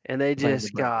 And they playing the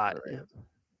just Browns got and the Ravens.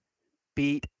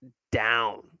 beat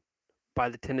down by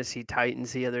the Tennessee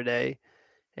Titans the other day.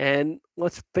 And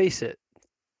let's face it,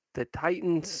 the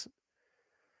Titans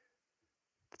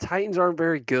aren't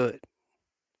very good.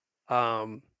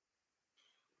 I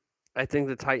think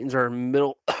the Titans are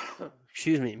middle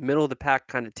of the pack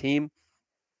kind of team.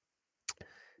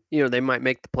 You know, they might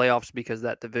make the playoffs because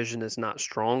that division is not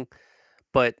strong.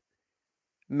 But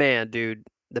man, dude,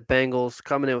 the Bengals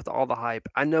coming in with all the hype.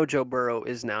 I know Joe Burrow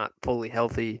is not fully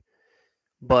healthy,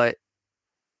 but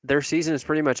their season is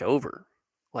pretty much over.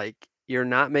 Like, you're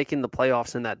not making the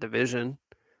playoffs in that division.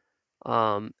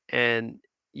 And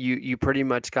you pretty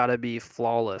much got to be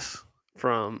flawless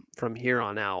from here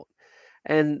on out.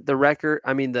 And the record,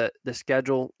 I mean the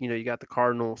schedule, you know, you got the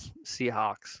Cardinals,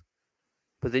 Seahawks,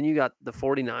 but then you got the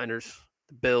 49ers,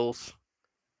 the Bills,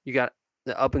 you got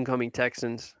the up and coming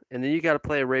Texans, and then you got to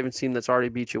play a Ravens team that's already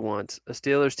beat you once, a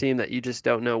Steelers team that you just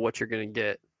don't know what you're going to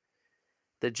get.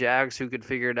 The Jags, who could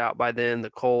figure it out by then, the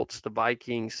Colts, the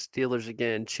Vikings, Steelers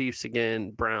again, Chiefs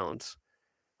again, Browns.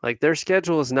 Like, their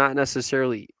schedule is not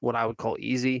necessarily what I would call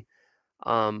easy.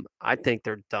 I think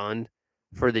they're done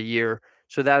for the year.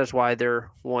 So that is why they're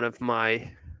one of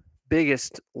my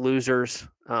biggest losers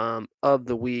of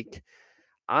the week.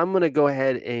 I'm going to go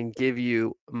ahead and give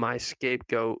you my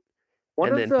scapegoat.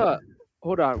 One of the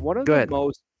Go ahead.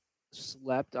 most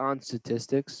slept on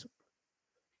statistics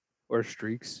or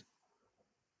streaks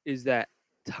is that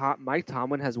Mike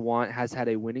Tomlin has had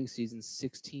a winning season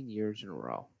 16 years in a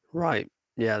row. Right.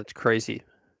 Yeah, it's crazy.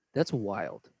 That's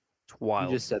wild. It's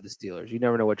wild. You just said the Steelers. You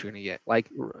never know what you're going to get. Like,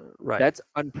 right. That's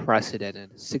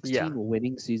unprecedented. 16 Yeah.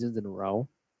 winning seasons in a row.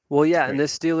 Well, yeah, and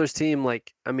this Steelers team,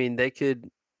 like, I mean, they could,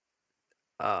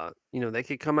 they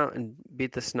could come out and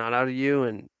beat the snot out of you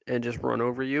and just run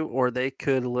over you, or they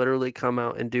could literally come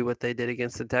out and do what they did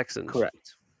against the Texans.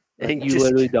 Correct. And you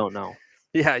literally don't know.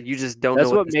 Yeah, you just don't That's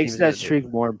know what makes that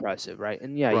streak more impressive, right?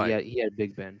 And yeah, right. he had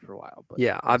Big Ben for a while, but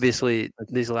yeah, obviously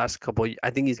these last couple, I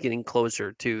think he's getting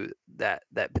closer to that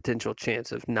potential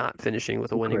chance of not finishing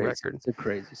with a winning record. It's a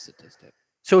crazy statistic.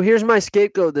 So here's my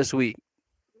scapegoat this week.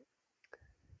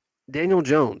 Daniel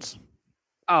Jones.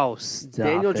 Oh, stop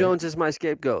Daniel it. Jones is my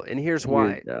scapegoat, and here's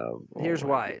why. Here's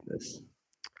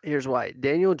why.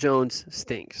 Daniel Jones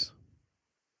stinks.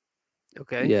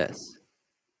 Okay? Yes.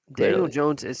 Daniel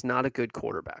Jones is not a good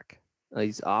quarterback.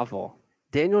 He's awful.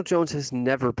 Daniel Jones has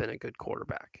never been a good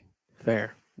quarterback.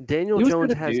 Fair. He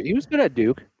was good at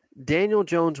Duke. Daniel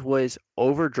Jones was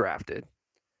overdrafted.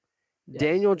 Yes.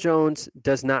 Daniel Jones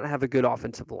does not have a good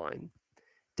offensive line.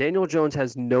 Daniel Jones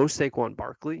has no Saquon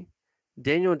Barkley.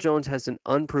 Daniel Jones has an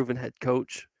unproven head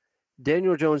coach.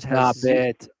 Daniel Jones has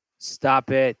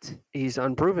Stop it. He's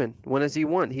unproven. When has he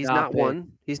won? He's not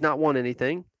won. He's not won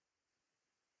anything.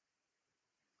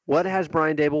 What has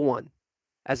Brian Dable won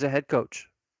as a head coach?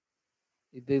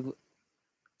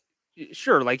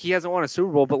 Sure, like he hasn't won a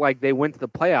Super Bowl, but like they went to the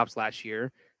playoffs last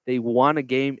year. They won a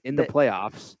game in the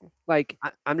playoffs. Like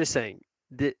I'm just saying,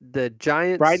 the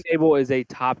Giants. Brian Dable is a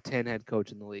top 10 head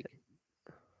coach in the league.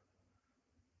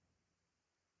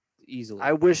 Easily.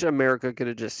 I wish America could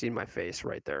have just seen my face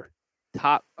right there.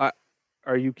 Top.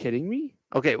 Are you kidding me?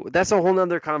 Okay, that's a whole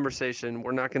nother conversation.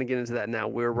 We're not going to get into that now.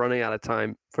 We're running out of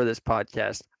time for this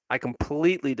podcast. I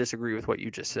completely disagree with what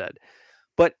you just said.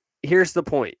 But here's the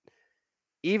point.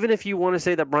 Even if you want to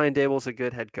say that Brian Dable's a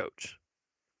good head coach,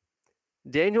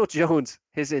 Daniel Jones,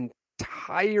 his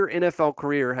entire NFL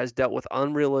career, has dealt with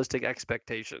unrealistic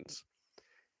expectations.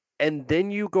 And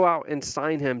then you go out and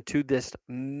sign him to this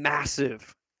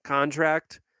massive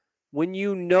contract when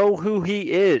you know who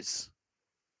he is.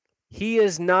 He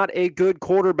is not a good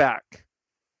quarterback.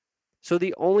 So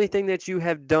the only thing that you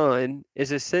have done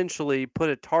is essentially put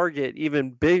a target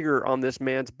even bigger on this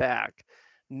man's back,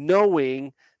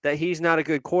 knowing that he's not a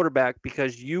good quarterback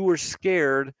because you were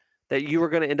scared that you were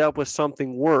going to end up with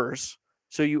something worse.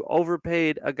 So you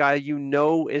overpaid a guy you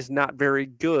know is not very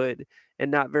good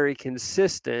and not very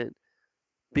consistent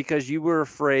because you were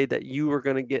afraid that you were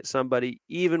going to get somebody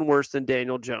even worse than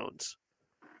Daniel Jones.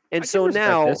 And I can so respect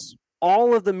now this.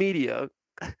 all of the media,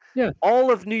 Yeah.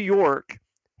 all of New York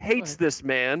hates ahead. this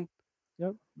man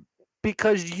Yep.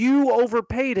 because you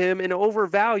overpaid him and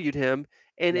overvalued him.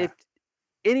 And Yeah. if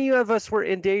any of us were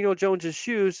in Daniel Jones's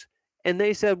shoes and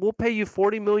they said, we'll pay you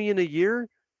 $40 million a year,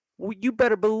 you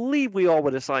better believe we all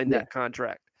would have signed Yeah. that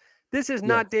contract. This is Yeah.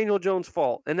 not Daniel Jones'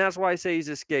 fault. And that's why I say he's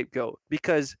a scapegoat,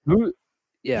 because Who?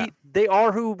 Yeah. they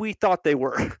are who we thought they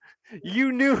were.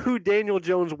 You knew who Daniel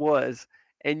Jones was,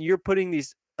 and you're putting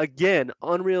these, again,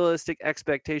 unrealistic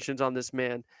expectations on this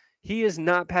man. He is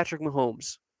not Patrick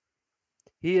Mahomes.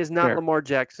 He is not Fair. Lamar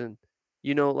Jackson.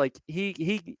 Like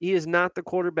he is not the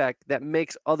quarterback that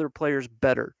makes other players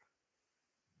better.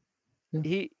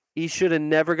 Yeah. He should have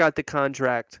never got the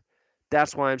contract.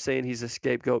 That's why I'm saying he's a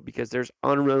scapegoat, because there's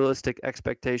unrealistic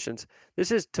expectations. This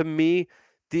is, to me,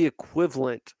 the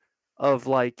equivalent of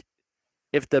like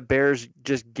if the Bears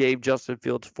just gave Justin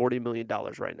Fields $40 million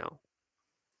right now.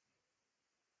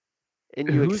 And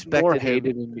you Who's more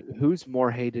expected him. hated Who's more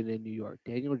hated in New York,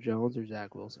 Daniel Jones or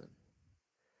Zach Wilson?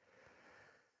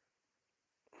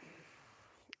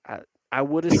 I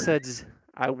would have said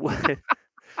I would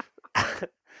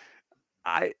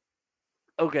I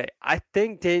okay, I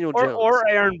think Daniel Or Jones.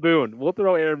 Aaron Boone. We'll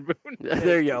throw Aaron Boone.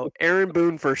 There you go. Aaron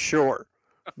Boone for sure.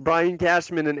 Brian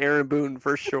Cashman and Aaron Boone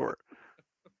for sure.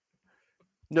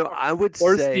 No, I would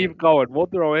Or say Steve Cohen. We'll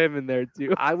throw him in there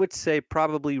too.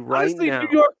 probably right Honestly, now. New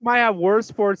York might have worse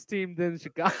sports team than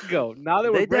Chicago. Now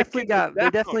that They we're definitely breaking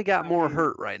this got down, more I mean,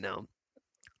 hurt right now.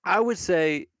 I would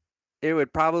say it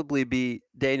would probably be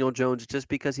Daniel Jones, just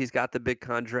because he's got the big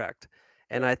contract.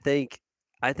 And I think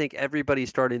everybody's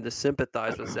starting to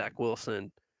sympathize with Zach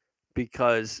Wilson,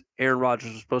 because Aaron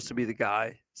Rodgers was supposed to be the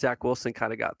guy. Zach Wilson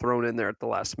kind of got thrown in there at the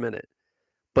last minute.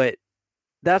 But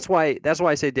that's why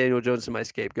I say Daniel Jones is my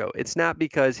scapegoat. It's not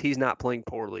because he's not playing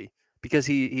poorly, because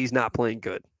he's not playing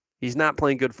good. He's not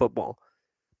playing good football.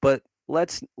 But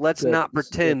let's good. not This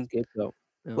is a good pretend scapegoat.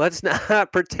 Yeah. let's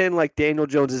not pretend like Daniel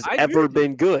Jones has I agree ever with you.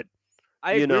 been good.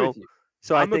 I agree know. with you.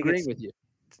 So I I'm think agreeing with you.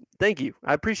 thank you.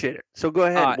 I appreciate it. So go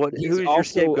ahead. He's Who's your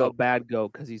also a scapegoat? bad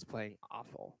goat because he's playing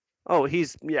awful. Oh,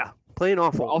 he's playing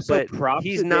awful. Also, but props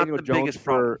he's to not Daniel the Jones biggest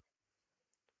problem.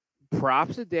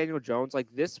 props to Daniel Jones. Like,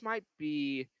 this might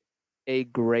be a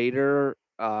greater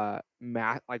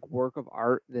math work of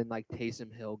art than like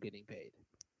Taysom Hill getting paid.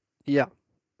 Yeah.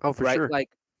 Oh, for Right? sure. Like,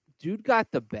 dude got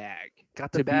the bag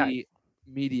to be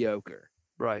mediocre.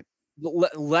 Right.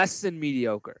 Less than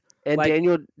mediocre. And like,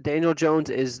 Daniel Jones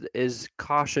is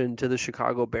caution to the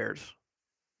Chicago Bears.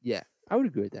 Yeah, I would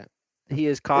agree with that. He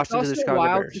is caution to the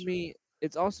Chicago Bears.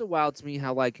 It's also wild to me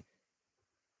how like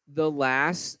the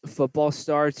last football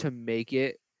star to make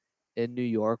it in New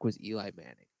York was Eli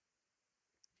Manning.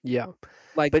 Yeah.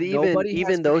 Like, but nobody has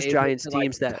even been those able Giants to,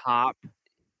 teams that top.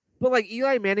 But like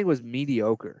Eli Manning was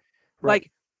mediocre. right.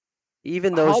 Like,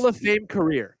 even Hall those of Fame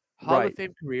career. Hall right. of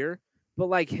Fame career. But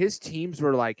like his teams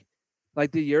were like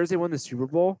the years they won the Super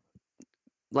Bowl,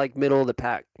 like middle of the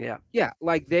pack. Yeah. yeah,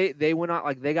 like they went out,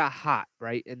 like they got hot,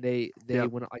 right? And they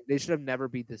Yep. went out, like they should have never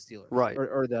beat the Steelers, Right.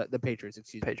 or the Patriots,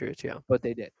 excuse me. Patriots, yeah. But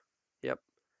they did. Yep.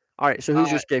 All right, so who's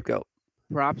your scapegoat?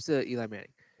 Props to Eli Manning.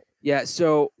 Yeah,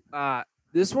 so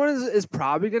this one is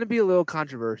probably going to be a little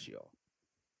controversial.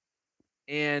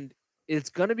 And it's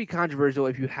going to be controversial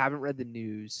if you haven't read the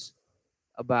news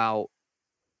about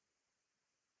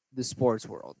the sports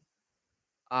world.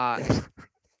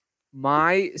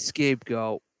 My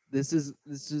scapegoat, this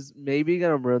is maybe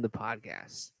going to ruin the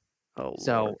podcast. Oh,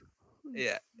 so Lord.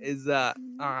 yeah, is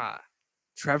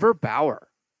Trevor Bauer.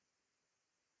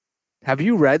 Have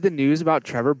you read the news about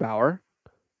Trevor Bauer?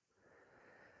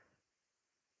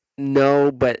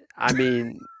 No, but I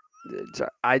mean,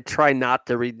 I try not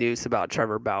to read news about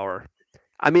Trevor Bauer.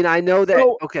 I mean, I know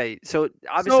that. Okay, so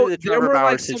obviously the Trevor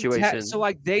Bauer situation. So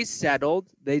like they settled.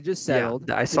 They just settled.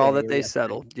 Yeah, I saw that they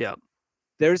settled. Yeah.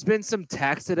 There's been some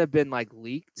texts that have been like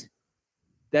leaked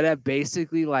that have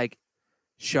basically like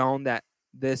shown that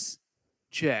this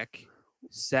chick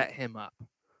set him up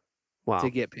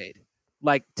to get paid.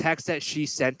 Like texts that she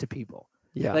sent to people.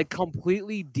 Yeah. Like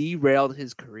completely derailed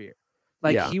his career.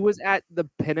 Like he was at the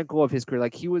pinnacle of his career.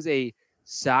 Like he was a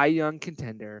Cy Young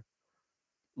contender,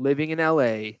 living in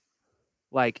LA,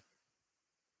 like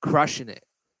crushing it.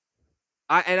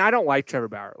 I don't like Trevor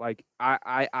Bauer. Like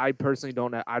I personally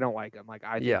don't like him. Like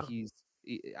I think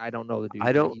I don't know the dude.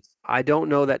 I don't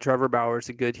know that Trevor Bauer is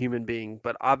a good human being,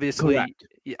 but obviously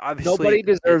nobody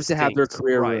deserves to have their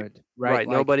career ruined. Right. Like,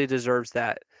 nobody deserves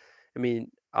that. I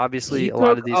mean, obviously he a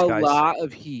lot of these guys. A lot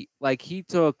of heat. Like he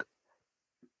took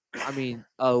I mean,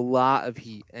 a lot of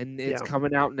heat, and it's Yeah,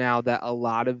 coming out now that a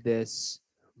lot of this,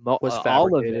 was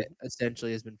all of it, fabricated.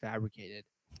 essentially has been fabricated.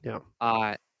 Yeah,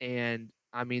 And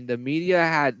I mean, the media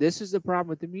had this is the problem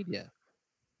with the media.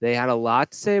 They had a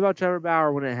lot to say about Trevor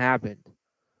Bauer when it happened.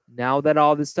 Now that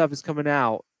all this stuff is coming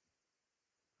out,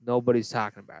 nobody's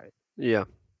talking about it. yeah.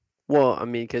 Well, I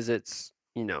mean, because it's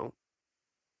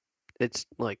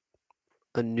like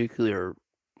a nuclear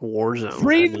war zone. I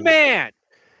Free the mean, man.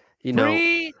 you know,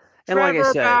 Free and like I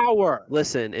Trevor said, Bauer.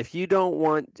 listen, if you don't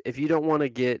want to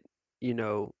get,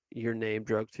 your name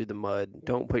dragged through the mud,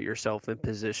 don't put yourself in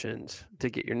positions to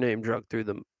get your name dragged through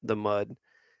the mud.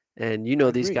 And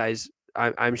I these agree. guys,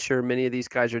 I'm sure many of these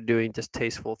guys are doing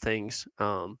distasteful things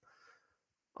on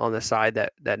the side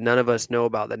that none of us know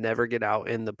about, that never get out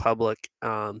in the public.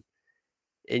 And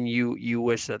you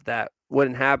wish that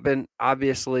wouldn't happen.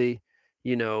 Obviously,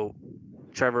 you know,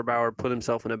 Trevor Bauer put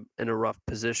himself in a rough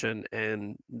position,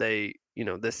 and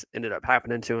this ended up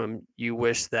happening to him. You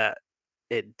wish that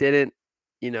it didn't.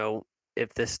 You know,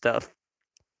 if this stuff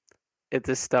if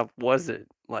this stuff wasn't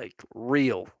like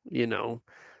real.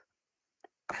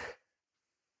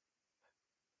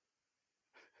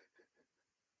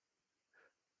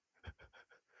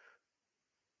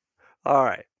 All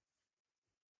right,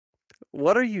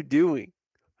 what are you doing?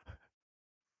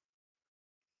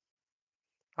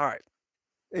 All right.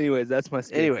 Anyways, that's my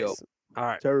scapegoat. Anyways, all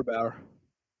right. Trevor Bauer.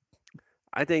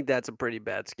 I think that's a pretty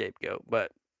bad scapegoat,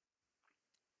 but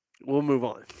we'll move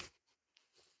on.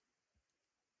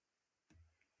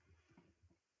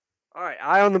 All right,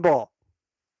 eye on the ball.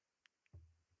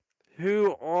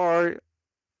 Who are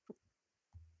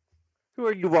who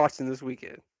are you watching this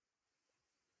weekend?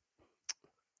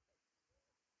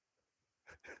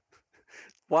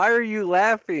 Why are you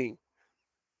laughing?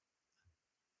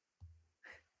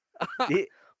 It,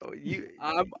 oh, you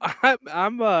I'm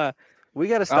we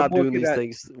got to I'm stop doing looking these at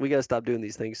things. We got to stop doing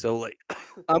these things so late.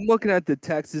 I'm looking at the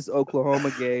Texas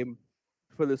Oklahoma game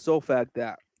for the sole fact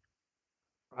that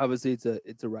obviously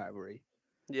it's a rivalry.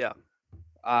 Yeah.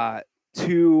 Uh,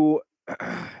 two,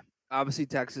 obviously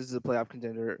Texas is a playoff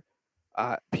contender.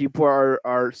 People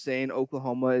are saying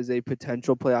Oklahoma is a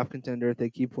potential playoff contender if they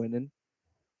keep winning.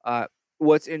 Uh,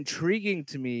 what's intriguing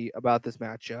to me about this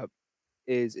matchup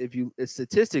is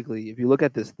statistically, if you look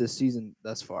at this season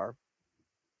thus far,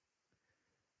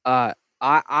 uh,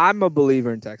 I'm a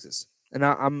believer in Texas, and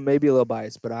I'm maybe a little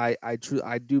biased, but I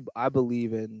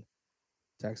believe in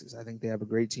Texas. I think they have a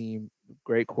great team,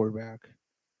 great quarterback.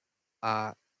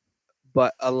 Uh,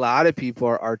 but a lot of people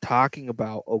are talking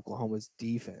about Oklahoma's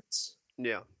defense.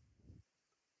 Yeah.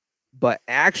 But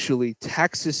actually,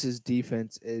 Texas's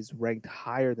defense is ranked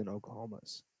higher than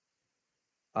Oklahoma's.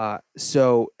 And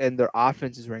their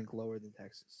offense is ranked lower than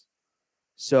Texas.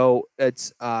 So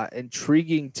it's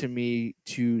intriguing to me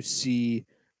to see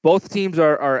both teams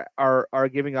are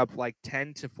giving up like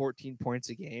 10 to 14 points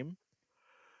a game,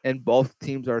 and both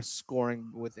teams are scoring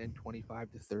within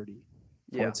 25 to 30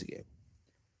 Yeah. points a game,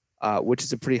 which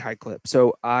is a pretty high clip.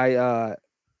 So I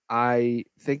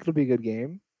think it'll be a good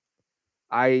game.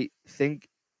 I think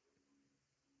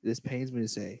this pains me to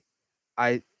say.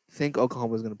 I think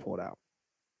Oklahoma is going to pull it out.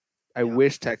 I Yeah.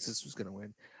 wish Texas was going to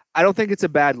win. I don't think it's a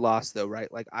bad loss though,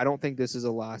 right? Like I don't think this is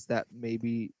a loss that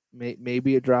maybe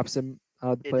it drops them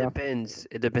out of the It playoff. depends.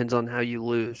 It depends on how you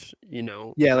lose.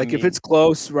 Yeah, I like if mean, it's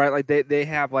close, right? Like they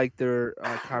have like their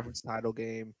conference title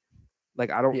game. Like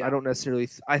I yeah. don't necessarily.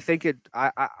 I think it.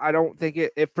 I don't think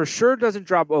it. It for sure doesn't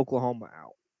drop Oklahoma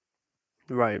out.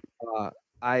 Right. Uh,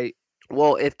 I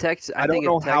Well, if Texas, I I don't think if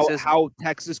know Texas, how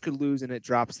Texas could lose and it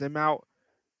drops them out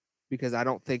because I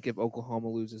don't think if Oklahoma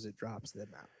loses it drops them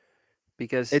out.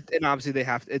 because It and obviously they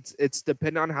have it's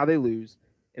dependent on how they lose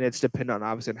and it's dependent on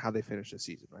obviously on how they finish the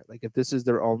season, right? Like if this is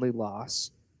their only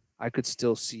loss, I could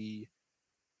still see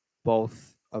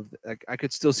like I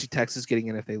could still see Texas getting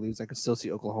in if they lose. I could still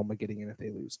see Oklahoma getting in if they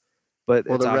lose. But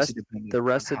well, it's the obviously rest dependent the on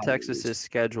rest of how they lose. Texas's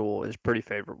schedule is pretty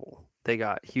favorable. They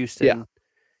got Yeah.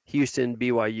 Houston,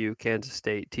 BYU, Kansas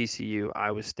State, TCU,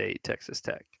 Iowa State, Texas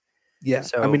Tech. Yeah.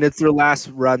 I mean So, it's their last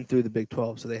run through the Big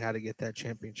 12, so they had to get that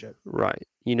championship. right.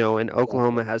 And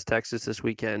Oklahoma has Texas this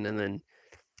weekend, and then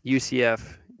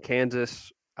UCF,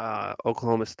 Kansas,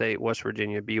 Oklahoma State, West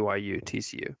Virginia, BYU,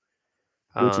 TCU.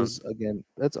 Which Um, is again,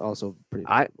 that's also pretty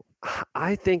I favorable.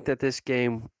 I think that this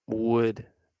game would,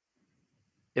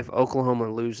 if Oklahoma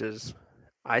loses,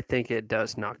 I think it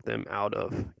does knock them out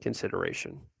of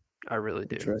consideration. I really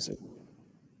do. Interesting.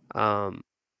 Um,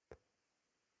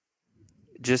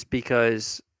 just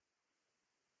because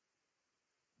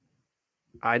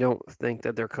I don't think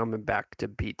that they're coming back to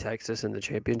beat Texas in the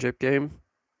championship game.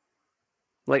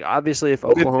 Like, obviously, if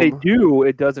But if they Oklahoma, do,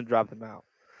 it doesn't drop them out.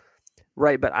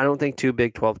 right, but I don't think two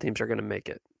Big 12 teams are going to make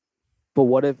it. But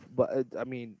what if? But I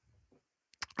mean,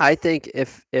 I think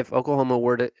if Oklahoma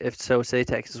were to, if so, say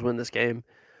Texas win this game,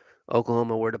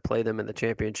 Oklahoma were to play them in the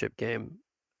championship game,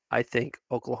 I think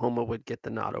Oklahoma would get the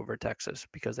nod over Texas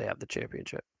because they have the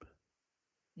championship.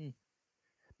 Hmm.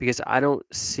 Because I don't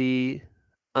see,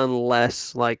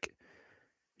 unless like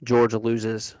Georgia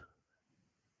loses,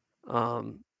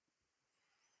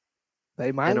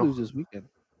 they might lose this weekend.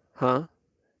 huh?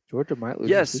 Georgia might lose this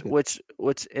Yes, weekend.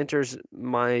 which enters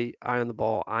my eye on the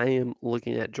ball. I am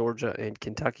looking at Georgia and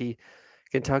Kentucky.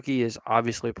 Kentucky is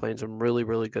obviously playing some really,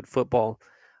 really good football.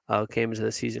 Came into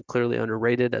the season clearly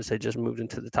underrated as they just moved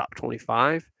into the top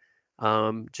 25.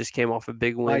 Just came off a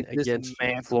big win Like against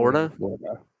dismantling Florida.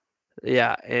 Florida.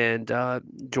 Yeah, and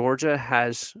Georgia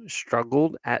has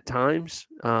struggled at times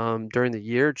during the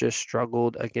year. Just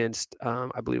struggled against,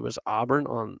 I believe it was Auburn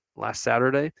on last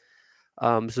Saturday.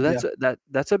 So Yeah.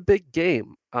 that's a big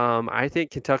game. I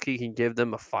think Kentucky can give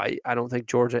them a fight. I don't think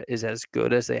Georgia is as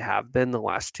good as they have been the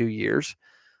last 2 years.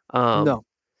 No,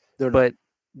 they're not. But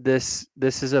this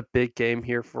is a big game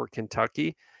here for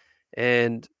Kentucky,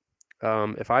 and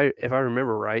if I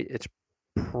remember right, it's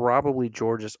probably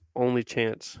Georgia's only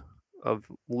chance of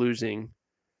losing.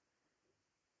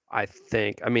 I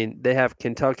think. I mean, they have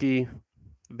Kentucky,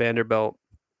 Vanderbilt,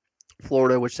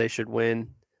 Florida, which they should win.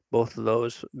 Both of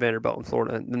those, Vanderbilt and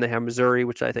Florida. And then they have Missouri,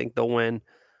 which I think they'll win.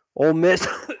 Ole Miss.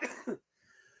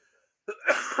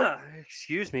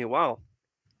 Excuse me. Wow,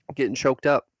 getting choked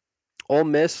up. Ole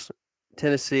Miss,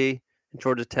 Tennessee, and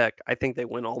Georgia Tech. I think they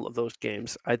win all of those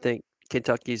games. I think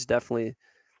Kentucky's definitely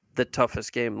the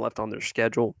toughest game left on their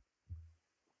schedule.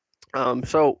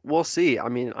 So we'll see. I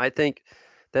mean, I think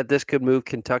that this could move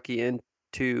Kentucky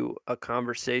into a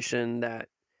conversation that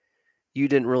you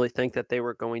didn't really think that they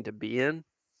were going to be in.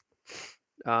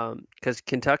 Because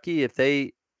Kentucky, if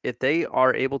they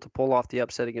are able to pull off the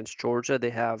upset against Georgia, they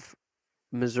have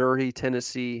Missouri,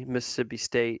 Tennessee, Mississippi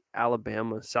State,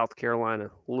 Alabama, South Carolina,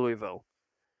 Louisville.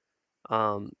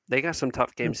 They got some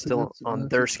tough games still on That's a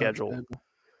their tough schedule. schedule.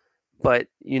 But,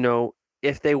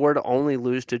 if they were to only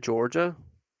lose to Georgia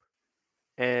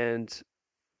and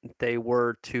they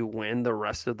were to win the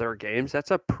rest of their games,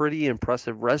 that's a pretty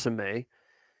impressive resume.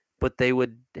 But they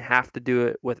would have to do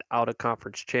it without a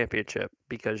conference championship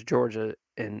because Georgia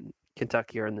and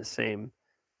Kentucky are in the same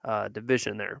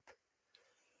division there.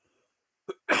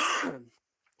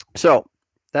 So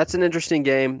that's an interesting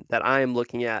game that I am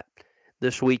looking at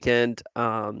this weekend.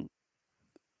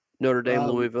 Notre Dame,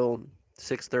 Louisville,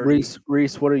 6:30.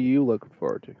 Reese, what are you looking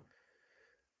forward to?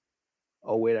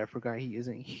 Oh wait, I forgot he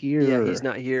isn't Yeah, here. he's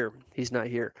not here. He's not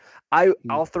here.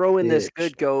 I'll throw in this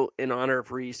good goat in honor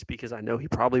of Reese because I know he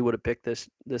probably would have picked this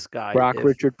guy Brock if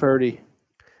Richard Purdy.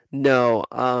 no.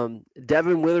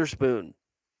 Devin Witherspoon,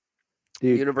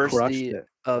 Dude, crushed University it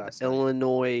of last night.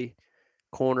 Illinois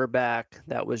cornerback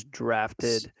that was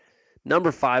drafted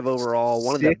number 5 overall.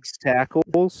 Six tackles,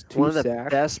 One two of the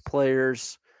sacks, best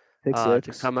players pick to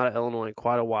six. come out of Illinois in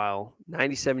quite a while.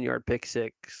 97-yard pick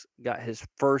six. Got his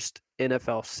first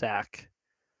NFL sack.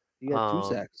 He got two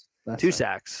Um, sacks. Last two night.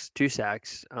 sacks. Two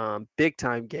sacks. Big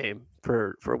time game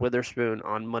for Witherspoon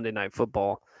on Monday Night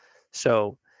Football.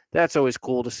 So that's always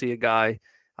cool to see a guy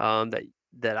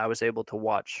that I was able to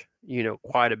watch.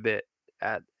 Quite a bit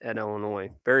at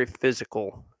Illinois. Very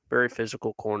physical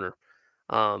corner.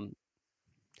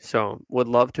 So would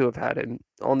love to have had him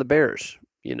on the Bears.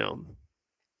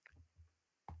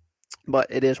 But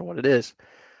it is what it is.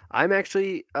 I'm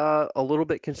actually a little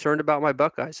bit concerned about my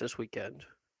Buckeyes this weekend.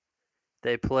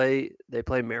 They play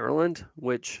Maryland,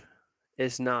 which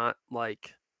is not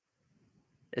like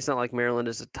Maryland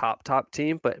is a top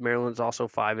team, but Maryland's also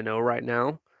 5-0 right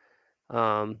now.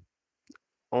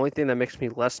 Only thing that makes me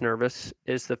less nervous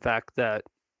is the fact that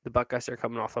the Buckeyes are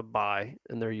coming off a bye,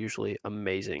 and they're usually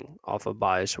amazing off of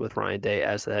byes with Ryan Day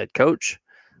as the head coach.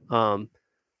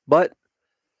 But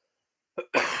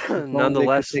They could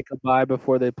nonetheless, take a bye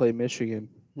before they play Michigan.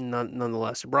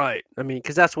 nonetheless, right? I mean,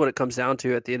 because that's what it comes down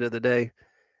to at the end of the day.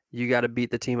 You got to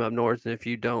beat the team up north, and if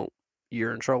you don't,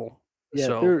 you're in trouble. Yeah,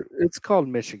 So it's called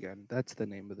Michigan. That's the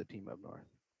name of the team up north.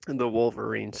 and the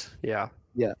Wolverines, yeah,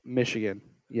 Michigan.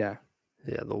 Yeah,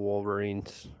 the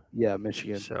Wolverines.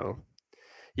 Michigan. So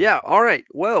yeah, all right.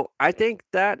 Well, I think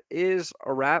that is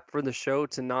a wrap for the show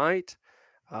tonight.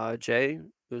 Jay,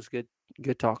 it was good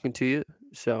talking to you.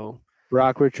 So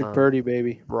Brock Richard Purdy,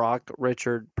 baby. Brock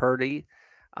Richard Purdy.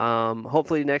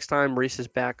 Hopefully next time Reese is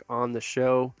back on the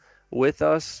show with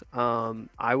us.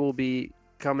 I will be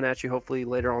coming at you hopefully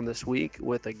later on this week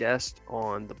with a guest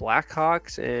on the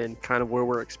Blackhawks and kind of where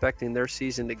we're expecting their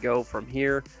season to go from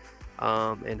here,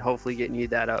 and hopefully getting you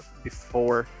that up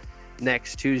before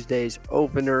next Tuesday's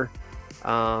opener.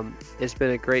 It's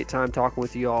been a great time talking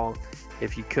with you all.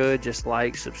 If you could, just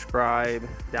like, subscribe,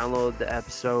 download the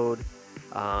episode,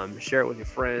 share it with your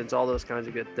friends, all those kinds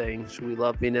of good things. We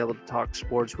love being able to talk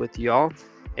sports with you all.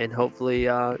 And hopefully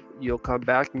you'll come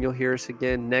back and you'll hear us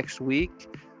again next week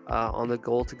on the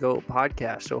Goal to Go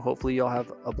podcast. So hopefully you'll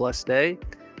have a blessed day,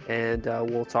 and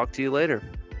we'll talk to you later.